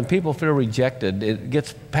oftentimes when people feel rejected, it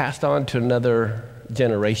gets passed on to another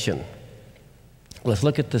generation. Let's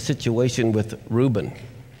look at the situation with Reuben.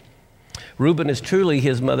 Reuben is truly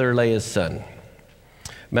his mother Leah's son.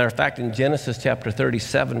 Matter of fact, in Genesis chapter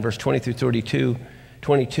 37, verse 20 through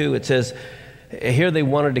 22, it says, here they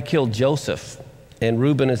wanted to kill Joseph, and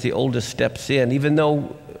Reuben, as the oldest, steps in, even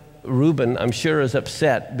though Reuben, I'm sure, is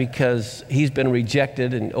upset because he's been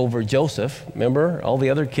rejected and over Joseph. Remember, all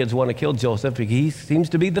the other kids want to kill Joseph because he seems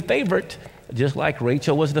to be the favorite, just like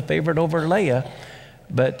Rachel was the favorite over Leah.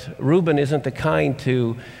 But Reuben isn't the kind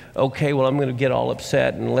to, okay, well, I'm going to get all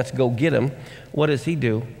upset and let's go get him. What does he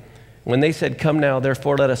do? When they said, come now,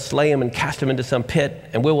 therefore, let us slay him and cast him into some pit,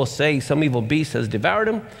 and we will say some evil beast has devoured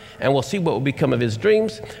him, and we'll see what will become of his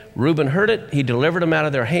dreams. Reuben heard it. He delivered him out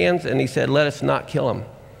of their hands, and he said, let us not kill him.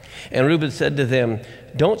 And Reuben said to them,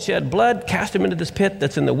 don't shed blood. Cast him into this pit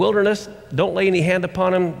that's in the wilderness. Don't lay any hand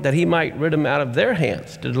upon him, that he might rid him out of their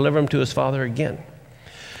hands to deliver him to his father again.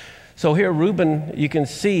 So here Reuben, you can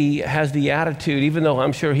see, has the attitude, even though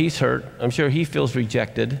I'm sure he's hurt, I'm sure he feels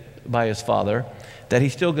rejected by his father, that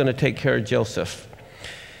he's still going to take care of Joseph.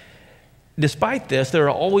 Despite this, there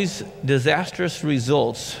are always disastrous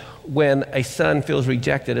results when a son feels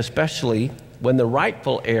rejected, especially when the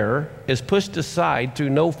rightful heir is pushed aside through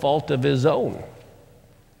no fault of his own.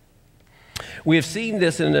 We have seen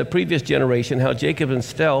this in the previous generation, how Jacob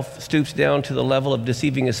himself stoops down to the level of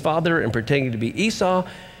deceiving his father and pretending to be Esau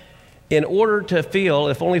in order to feel,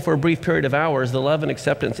 if only for a brief period of hours, the love and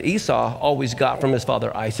acceptance Esau always got from his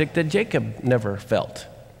father Isaac that Jacob never felt,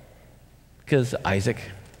 because Isaac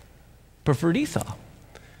preferred Esau.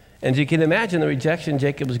 And you can imagine the rejection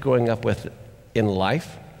Jacob was growing up with in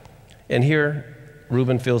life. And here,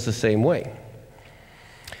 Reuben feels the same way.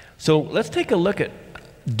 So let's take a look at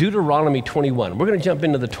Deuteronomy 21. We're going to jump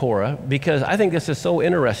into the Torah because I think this is so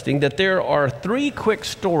interesting that there are 3 quick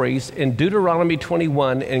stories in Deuteronomy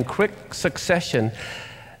 21 in quick succession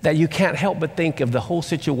that you can't help but think of the whole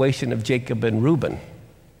situation of Jacob and Reuben,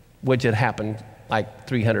 which had happened like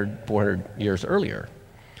 300, 400 years earlier.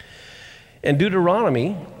 In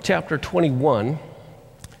Deuteronomy chapter 21,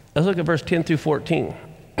 let's look at verse 10 through 14.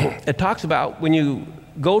 It talks about when you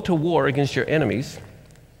go to war against your enemies,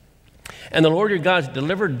 and the Lord your God has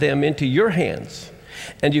delivered them into your hands,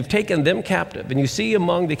 and you've taken them captive, and you see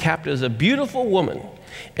among the captives a beautiful woman,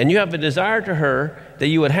 and you have a desire to her that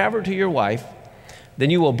you would have her to your wife, then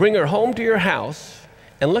you will bring her home to your house,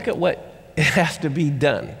 and look at what has to be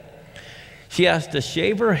done. She has to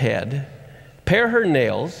shave her head, pare her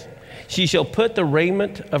nails, she shall put the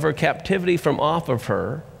raiment of her captivity from off of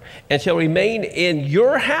her, and shall remain in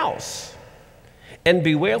your house, and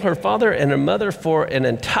bewail her father and her mother for an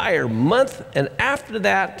entire month, and after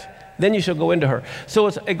that, then you shall go into her. So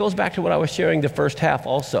it goes back to what I was sharing the first half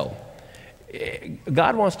also.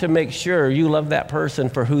 God wants to make sure you love that person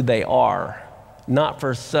for who they are, not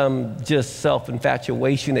for some just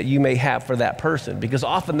self-infatuation that you may have for that person, because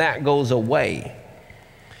often that goes away.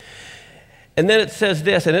 And then it says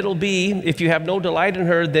this, and it'll be, if you have no delight in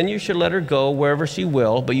her, then you should let her go wherever she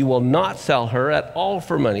will, but you will not sell her at all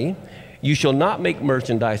for money. You shall not make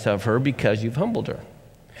merchandise of her because you've humbled her.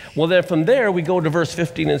 Well, then from there, we go to verse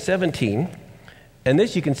 15 and 17, and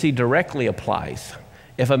this you can see directly applies.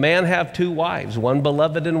 If a man have two wives, one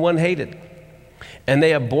beloved and one hated, and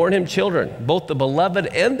they have borne him children, both the beloved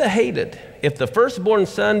and the hated, if the firstborn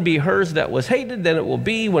son be hers that was hated, then it will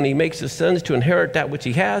be when he makes his sons to inherit that which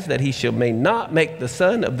he has, that he may not make the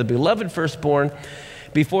son of the beloved firstborn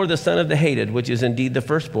before the son of the hated, which is indeed the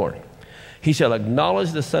firstborn. He shall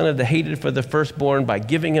acknowledge the son of the hated for the firstborn by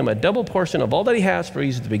giving him a double portion of all that he has, for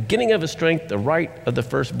he's the beginning of his strength. The right of the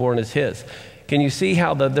firstborn is his. Can you see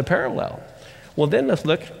how the parallel? Well, then let's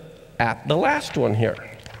look at the last one here.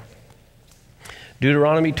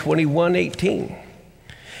 Deuteronomy 21:18.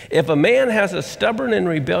 If a man has a stubborn and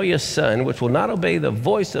rebellious son, which will not obey the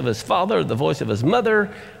voice of his father or the voice of his mother,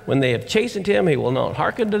 when they have chastened him, he will not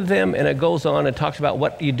hearken to them. And it goes on and talks about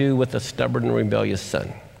what you do with a stubborn and rebellious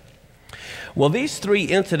son. Well, these three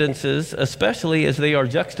incidences, especially as they are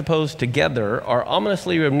juxtaposed together, are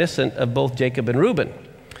ominously reminiscent of both Jacob and Reuben.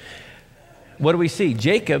 What do we see?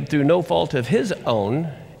 Jacob, through no fault of his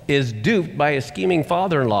own, is duped by his scheming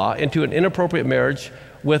father-in-law into an inappropriate marriage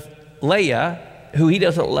with Leah, who he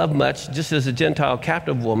doesn't love much, just as a Gentile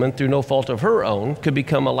captive woman, through no fault of her own, could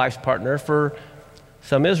become a life partner for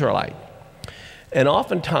some Israelite. And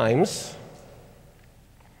oftentimes,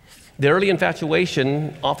 the early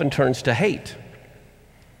infatuation often turns to hate.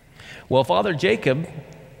 Well, Father Jacob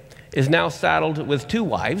is now saddled with two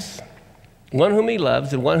wives, one whom he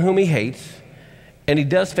loves and one whom he hates, and he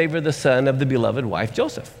does favor the son of the beloved wife,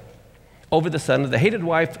 Joseph, over the son of the hated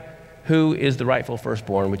wife, who is the rightful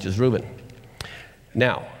firstborn, which is Reuben.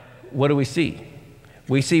 Now, what do we see?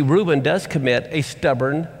 We see Reuben does commit a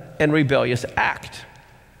stubborn and rebellious act,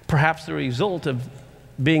 perhaps the result of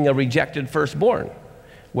being a rejected firstborn,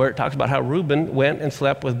 where it talks about how Reuben went and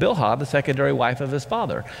slept with Bilhah, the secondary wife of his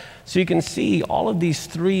father. So you can see all of these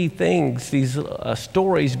three things, these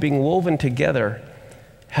stories being woven together,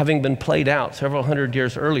 having been played out several hundred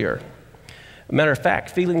years earlier. Matter of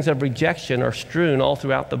fact, feelings of rejection are strewn all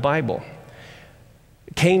throughout the Bible.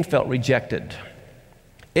 Cain felt rejected.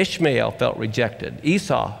 Ishmael felt rejected.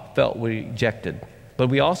 Esau felt rejected. But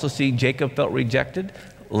we also see Jacob felt rejected.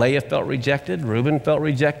 Leah felt rejected. Reuben felt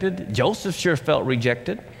rejected. Joseph sure felt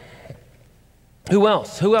rejected. Who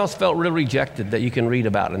else? Who else felt really rejected that you can read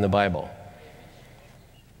about in the Bible?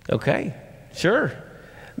 Okay, sure.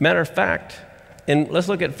 Matter of fact, and let's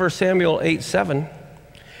look at 1 Samuel 8:7.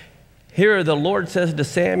 Here the Lord says to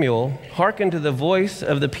Samuel, hearken to the voice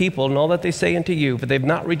of the people and all that they say unto you, for they've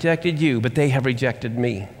not rejected you, but they have rejected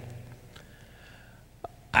me.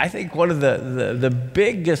 I think one of the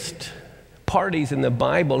biggest parties in the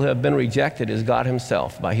Bible who have been rejected is God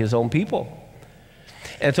himself by his own people.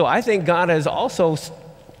 And so I think God has also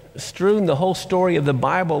strewn the whole story of the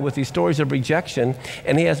Bible with these stories of rejection,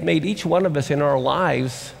 and he has made each one of us in our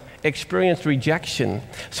lives experience rejection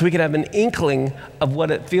so we can have an inkling of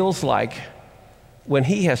what it feels like when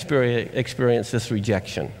he has experienced this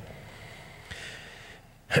rejection.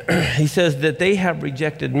 He says that they have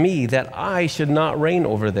rejected me, that I should not reign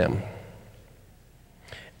over them.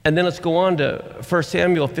 And then let's go on to 1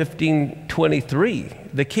 Samuel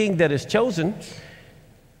 15:23. The king that is chosen,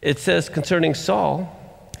 it says concerning Saul,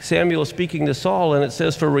 Samuel is speaking to Saul, and it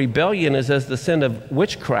says, for rebellion is as the sin of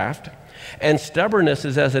witchcraft, and stubbornness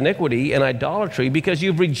is as iniquity and idolatry, because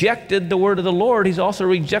you've rejected the word of the Lord. He's also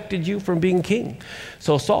rejected you from being king.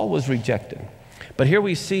 So Saul was rejected. But here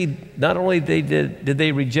we see not only did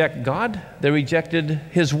they reject God, they rejected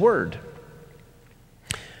his word.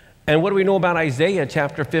 And what do we know about Isaiah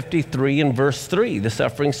chapter 53 and verse 3, the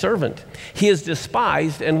suffering servant? He is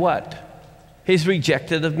despised and what? He's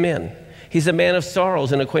rejected of men. He's a man of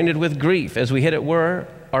sorrows and acquainted with grief. As we hid it were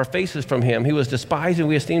our faces from him, he was despised and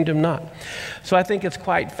we esteemed him not. So I think it's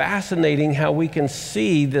quite fascinating how we can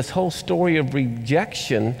see this whole story of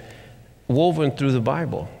rejection woven through the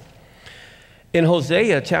Bible. In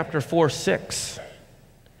Hosea chapter 4:6,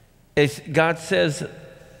 God says,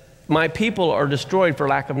 my people are destroyed for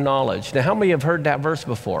lack of knowledge. Now, how many have heard that verse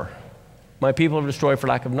before? My people are destroyed for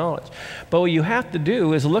lack of knowledge. But what you have to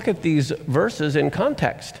do is look at these verses in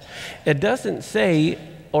context. It doesn't say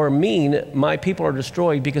or mean my people are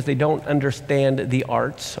destroyed because they don't understand the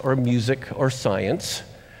arts or music or science.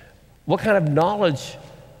 What kind of knowledge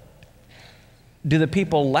do the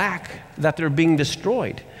people lack that they're being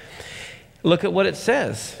destroyed? Look at what it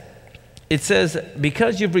says. It says,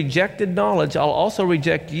 because you've rejected knowledge, I'll also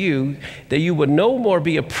reject you, that you would no more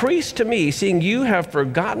be a priest to me, seeing you have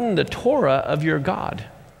forgotten the Torah of your God.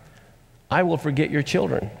 I will forget your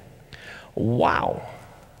children. Wow.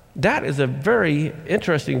 That is a very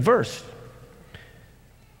interesting verse.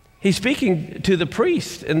 He's speaking to the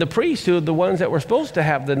priests, and the priests who are the ones that were supposed to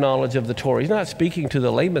have the knowledge of the Torah. He's not speaking to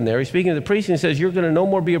the layman there. He's speaking to the priests, and he says, you're going to no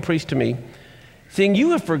more be a priest to me, saying,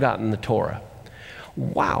 you have forgotten the Torah.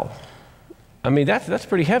 Wow. I mean, that's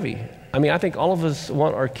pretty heavy. I mean, I think all of us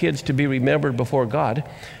want our kids to be remembered before God.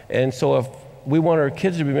 And so if we want our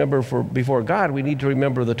kids to remember before God, we need to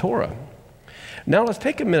remember the Torah. Now let's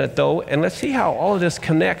take a minute, though, and let's see how all of this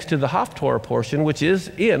connects to the Haftorah portion, which is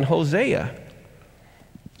in Hosea.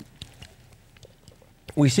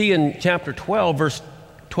 We see in chapter 12, verse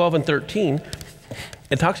 12 and 13,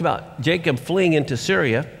 it talks about Jacob fleeing into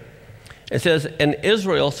Syria. It says, and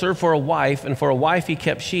Israel served for a wife, and for a wife he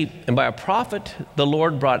kept sheep. And by a prophet the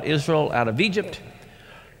Lord brought Israel out of Egypt,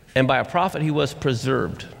 and by a prophet he was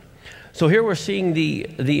preserved. So here we're seeing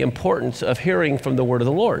the importance of hearing from the word of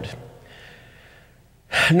the Lord.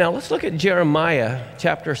 Now let's look at Jeremiah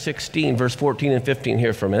chapter 16, verse 14 and 15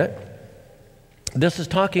 here for a minute. This is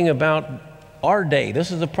talking about our day.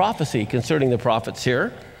 This is a prophecy concerning the prophets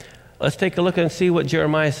here. Let's take a look and see what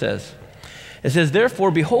Jeremiah says. It says,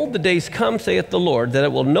 therefore, behold, the days come, saith the Lord, that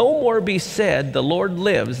it will no more be said, the Lord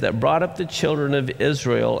lives, that brought up the children of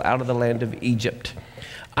Israel out of the land of Egypt.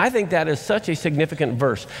 I think that is such a significant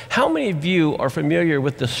verse. How many of you are familiar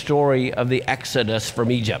with the story of the Exodus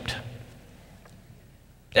from Egypt?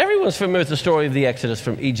 Everyone's familiar with the story of the Exodus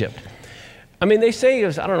from Egypt. I mean, they say it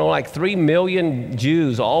was, I don't know, like 3 million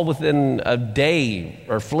Jews all within a day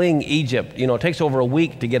are fleeing Egypt. You know, it takes over a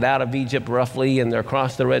week to get out of Egypt roughly, and they're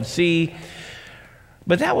across the Red Sea.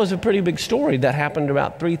 But that was a pretty big story that happened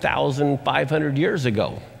about 3,500 years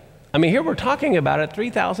ago. I mean, here we're talking about it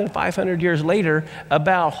 3,500 years later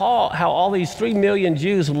about how all these 3 million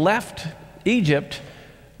Jews left Egypt,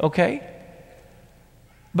 okay?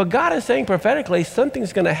 But God is saying prophetically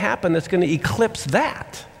something's going to happen that's going to eclipse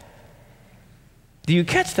that. Do you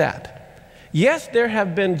catch that? Yes, there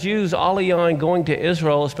have been Jews aliyah going to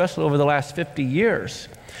Israel, especially over the last 50 years.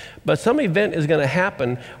 But some event is going to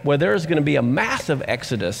happen where there is going to be a massive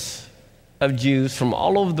exodus of Jews from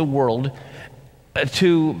all over the world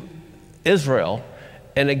to Israel.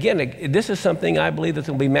 And again, this is something I believe that's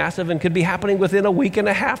going to be massive and could be happening within a week and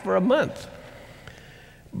a half or a month.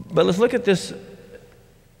 But let's look at this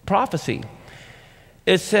prophecy.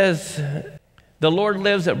 It says, the Lord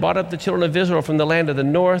lives that brought up the children of Israel from the land of the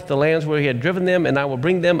north, the lands where he had driven them, and I will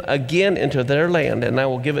bring them again into their land, and I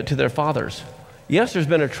will give it to their fathers. Yes, there's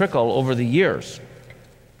been a trickle over the years,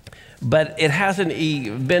 but it hasn't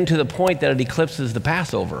been to the point that it eclipses the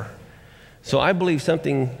Passover. So I believe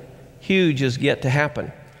something huge is yet to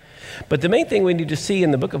happen. But the main thing we need to see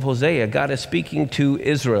in the book of Hosea, God is speaking to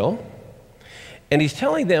Israel, and he's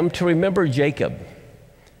telling them to remember Jacob.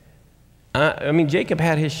 Jacob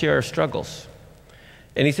had his share of struggles.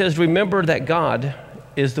 And he says, remember that God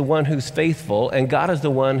is the one who's faithful, and God is the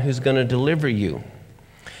one who's going to deliver you.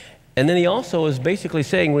 And then he also is basically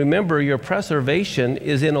saying, remember, your preservation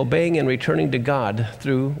is in obeying and returning to God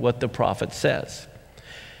through what the prophet says.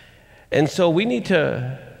 And so we need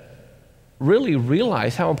to really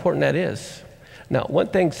realize how important that is. Now, one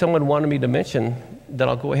thing someone wanted me to mention that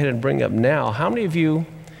I'll go ahead and bring up now, how many of you,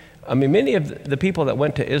 many of the people that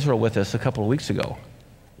went to Israel with us a couple of weeks ago,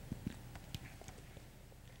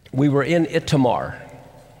 we were in Itamar,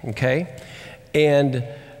 okay? And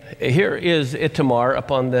here is Itamar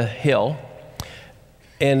up on the hill,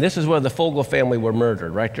 and this is where the Fogel family were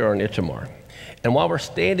murdered, right there on Itamar. And while we're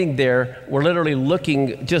standing there, we're literally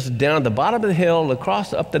looking just down the bottom of the hill,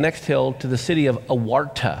 across up the next hill to the city of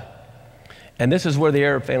Awarta. And this is where the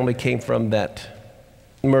Arab family came from that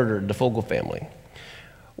murdered the Fogel family.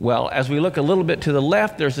 Well, as we look a little bit to the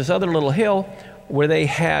left, there's this other little hill where they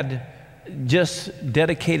had just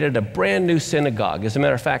dedicated a brand new synagogue. As a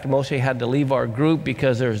matter of fact, Moshe had to leave our group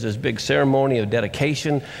because there was this big ceremony of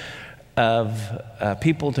dedication of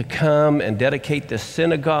people to come and dedicate this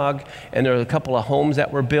synagogue, and there were a couple of homes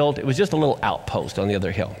that were built. It was just a little outpost on the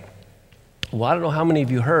other hill. Well, I don't know how many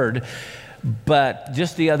of you heard, but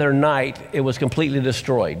just the other night, it was completely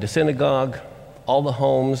destroyed. The synagogue, all the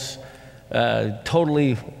homes,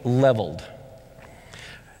 totally leveled.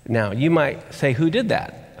 Now, you might say, who did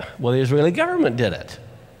that? Well, the Israeli government did it.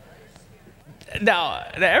 Now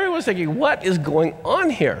everyone's thinking, what is going on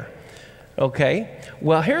here? Okay,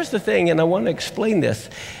 well, here's the thing, and I want to explain this.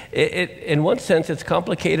 In one sense, it's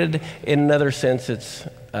complicated. In another sense, it's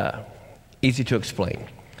easy to explain.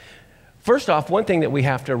 First off, one thing that we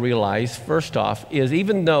have to realize, first off, is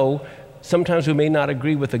even though sometimes we may not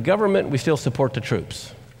agree with the government, we still support the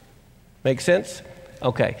troops. Make sense?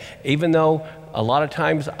 Okay, even though a lot of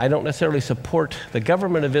times I don't necessarily support the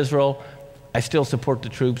government of Israel, I still support the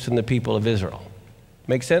troops and the people of Israel.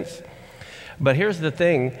 Make sense? But here's the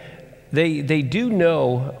thing. They do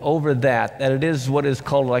know over that it is what is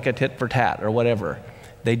called like a tit for tat or whatever.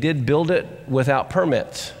 They did build it without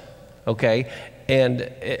permits, okay?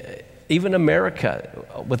 And even America,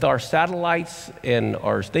 with our satellites and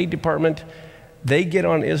our State Department, they get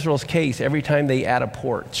on Israel's case every time they add a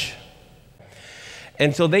porch.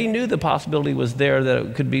 And so they knew the possibility was there that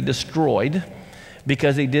it could be destroyed,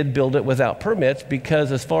 because they did build it without permits,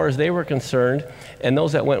 because as far as they were concerned, and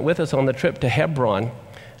those that went with us on the trip to Hebron,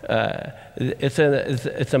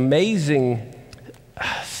 it's amazing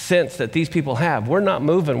sense that these people have. We're not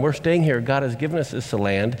moving, we're staying here. God has given us this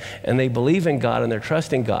land, and they believe in God and they're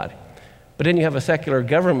trusting God. But then you have a secular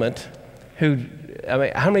government who, I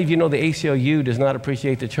mean, how many of you know the ACLU does not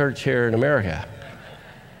appreciate the church here in America?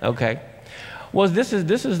 Okay. Well, this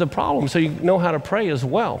is the problem, so you know how to pray as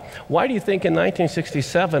well. Why do you think in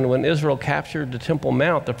 1967, when Israel captured the Temple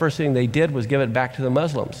Mount, the first thing they did was give it back to the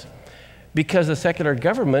Muslims? Because the secular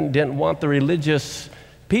government didn't want the religious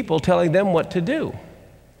people telling them what to do.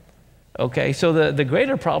 Okay, so the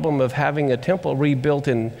greater problem of having a temple rebuilt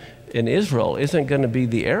in Israel isn't going to be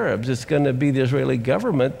the Arabs, it's going to be the Israeli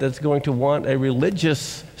government that's going to want a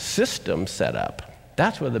religious system set up.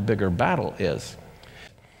 That's where the bigger battle is.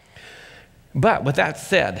 But with that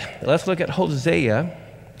said, let's look at Hosea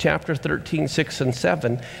chapter 13, 6 and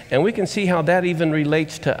 7, and we can see how that even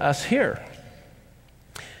relates to us here.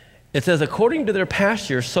 It says, according to their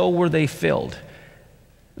pasture, so were they filled.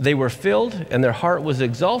 They were filled and their heart was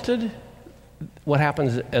exalted. What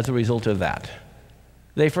happens as a result of that?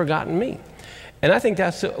 They've forgotten me. And I think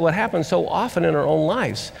that's what happens so often in our own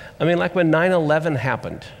lives. I mean, like when 9/11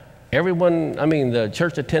 happened, the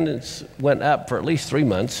church attendance went up for at least 3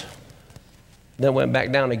 months, then went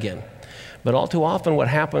back down again. But all too often what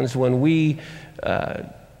happens when we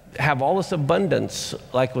have all this abundance,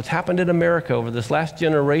 like what's happened in America over this last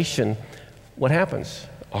generation, what happens?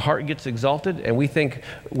 Our heart gets exalted and we think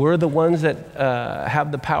we're the ones that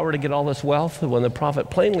have the power to get all this wealth, when the prophet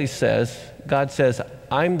plainly says, God says,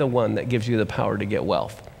 I'm the one that gives you the power to get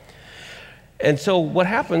wealth. And so what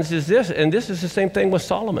happens is this, and this is the same thing with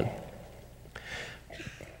Solomon.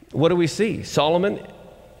 What do we see? Solomon,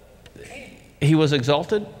 he was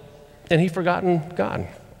exalted and he forgotten God.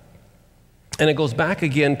 And it goes back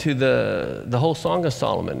again to the whole Song of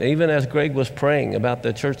Solomon. Even as Greg was praying about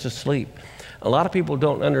the church asleep, a lot of people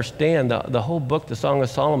don't understand the whole book, the Song of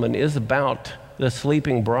Solomon, is about the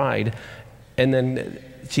sleeping bride, and then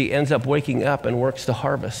she ends up waking up and works the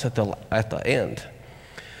harvest at the end.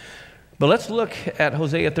 But let's look at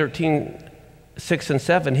Hosea 13, 6 and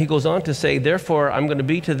 7. He goes on to say, therefore I'm going to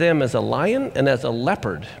be to them as a lion and as a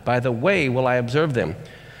leopard. By the way will I observe them.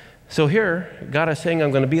 So here, God is saying,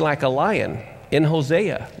 I'm going to be like a lion in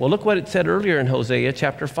Hosea. Well, look what it said earlier in Hosea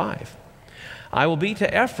chapter 5. I will be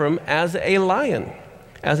to Ephraim as a lion,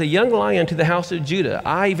 as a young lion to the house of Judah.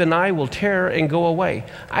 Even I will tear and go away.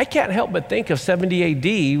 I can't help but think of 70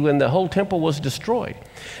 AD when the whole temple was destroyed.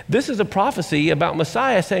 This is a prophecy about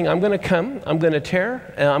Messiah saying, I'm going to come, I'm going to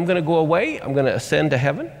tear, and I'm going to go away, I'm going to ascend to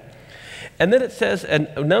heaven. And then it says, and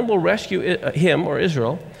none will rescue him or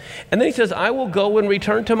Israel. And then he says, I will go and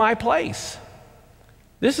return to my place.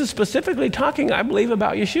 This is specifically talking, I believe,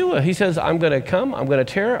 about Yeshua. He says, I'm going to come, I'm going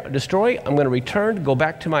to tear, destroy, I'm going to return, go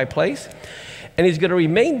back to my place. And he's going to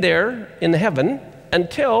remain there in heaven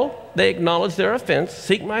until they acknowledge their offense,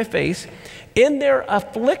 seek my face. In their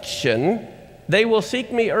affliction, they will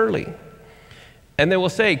seek me early. And they will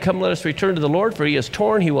say, come, let us return to the Lord, for he is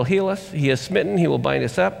torn, he will heal us. He is smitten, he will bind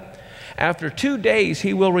us up. After 2 days,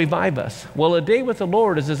 he will revive us. Well, a day with the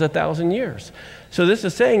Lord is as 1,000 years. So this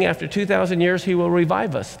is saying after 2,000 years, he will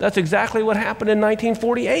revive us. That's exactly what happened in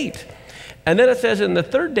 1948. And then it says in the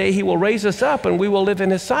third day, he will raise us up and we will live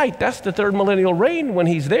in his sight. That's the third millennial reign when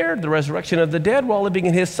he's there, the resurrection of the dead, while living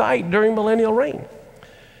in his sight during millennial reign.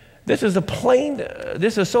 This is so plain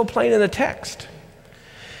in the text.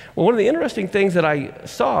 Well, one of the interesting things that I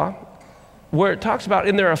saw where it talks about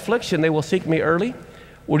in their affliction, they will seek me early.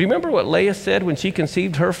 Well, do you remember what Leah said when she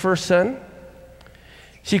conceived her first son?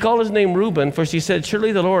 She called his name Reuben, for she said,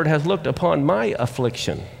 surely the Lord has looked upon my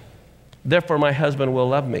affliction. Therefore my husband will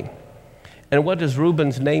love me. And what does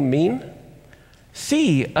Reuben's name mean?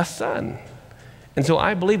 See, a son. And so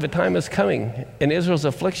I believe a time is coming in Israel's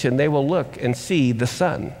affliction, they will look and see the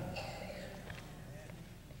son.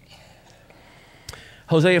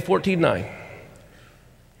 Hosea 14:9.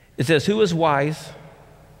 It says, who is wise,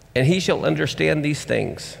 and he shall understand these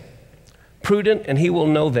things. Prudent, and he will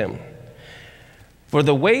know them. For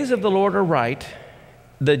the ways of the Lord are right.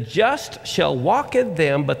 The just shall walk in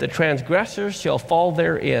them, but the transgressors shall fall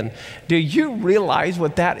therein. Do you realize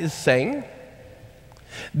what that is saying?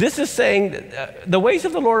 This is saying the ways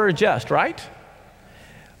of the Lord are just, right?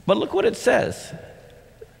 But look what it says.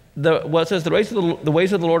 The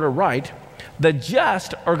ways of the Lord are right, The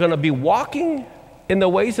just are going to be walking in the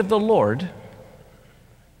ways of the Lord,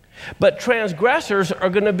 but transgressors are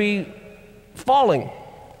going to be falling.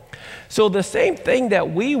 So the same thing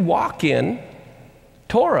that we walk in,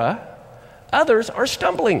 Torah, others are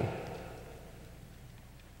stumbling.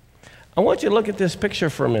 I want you to look at this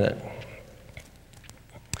picture for a minute.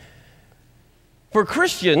 For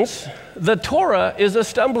Christians, the Torah is a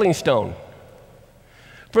stumbling stone.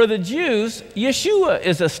 For the Jews, Yeshua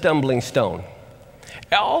is a stumbling stone.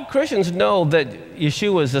 All Christians know that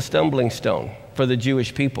Yeshua is a stumbling stone for the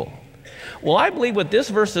Jewish people. Well, I believe what this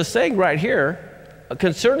verse is saying right here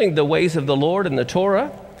concerning the ways of the Lord and the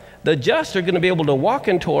Torah, the just are going to be able to walk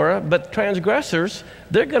in Torah, but transgressors,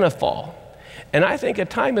 they're going to fall. And I think a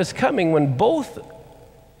time is coming when both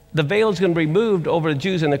the veil is going to be removed over the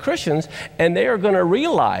Jews and the Christians, and they are going to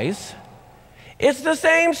realize it's the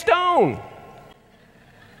same stone.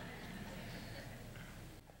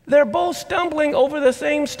 They're both stumbling over the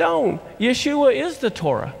same stone. Yeshua is the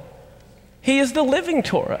Torah. He is the living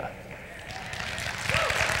Torah.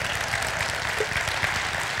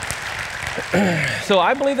 So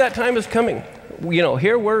I believe that time is coming. You know,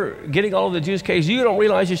 here we're getting all of the Jews' case. You don't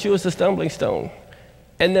realize Yeshua is the stumbling stone.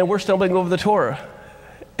 And then we're stumbling over the Torah.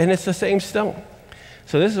 And it's the same stone.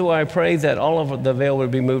 So this is why I pray that all of the veil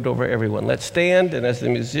would be moved over everyone. Let's stand, and as the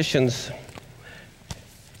musicians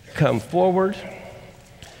come forward,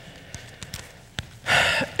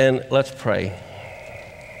 and let's pray.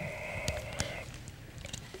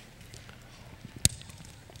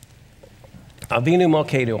 Avinu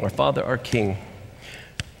Malkeinu, our Father, our King,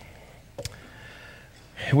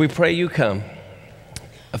 we pray you come.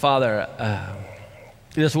 Father,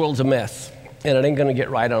 this world's a mess, and it ain't going to get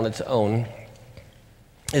right on its own.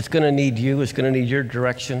 It's going to need you. It's going to need your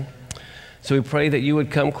direction. So we pray that you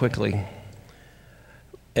would come quickly.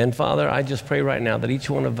 And Father, I just pray right now that each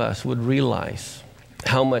one of us would realize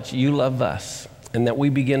how much you love us, and that we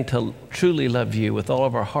begin to truly love you with all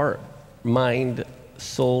of our heart, mind,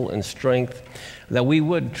 soul, and strength, that we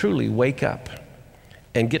would truly wake up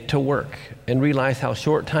and get to work and realize how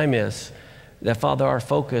short time is, that, Father, our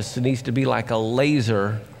focus needs to be like a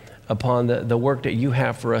laser upon the work that you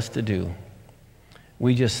have for us to do.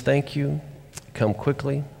 We just thank you. Come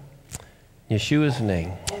quickly. In Yeshua's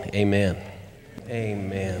name, amen.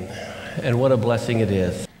 Amen. And what a blessing it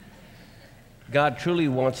is. God truly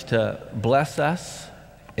wants to bless us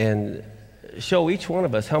and show each one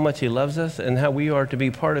of us how much he loves us and how we are to be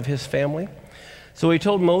part of his family. So he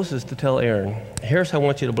told Moses to tell Aaron, here's how I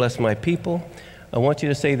want you to bless my people. I want you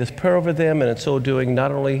to say this prayer over them, and in so doing,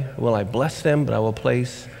 not only will I bless them, but I will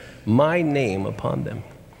place my name upon them.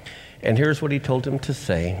 And here's what he told him to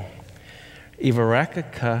say.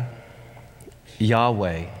 Ivarakaka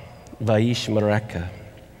Yahweh Vayishmareka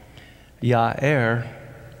Ya'er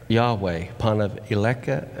Yahweh Panav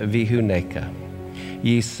Ileka Vihuneka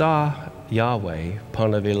Yisa Yahweh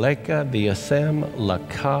Panav Ileka V'yasem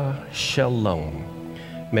Laka Shalom.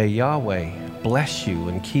 May Yahweh bless you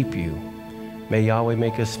and keep you. May Yahweh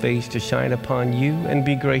make his face to shine upon you and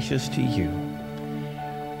be gracious to you.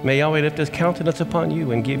 May Yahweh lift his countenance upon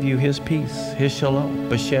you and give you his peace, his shalom.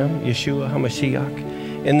 B'Shem Yeshua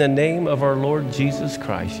HaMashiach. In the name of our Lord Jesus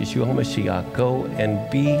Christ, Yeshua HaMashiach, go and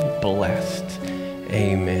be blessed.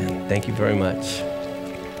 Amen. Thank you very much.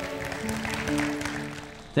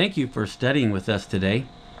 Thank you for studying with us today.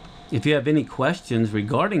 If you have any questions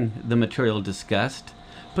regarding the material discussed,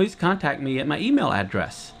 please contact me at my email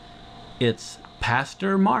address. It's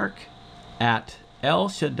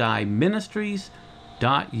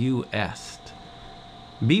pastormark@elshaddaiministries.us.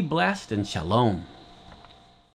 Be blessed and shalom.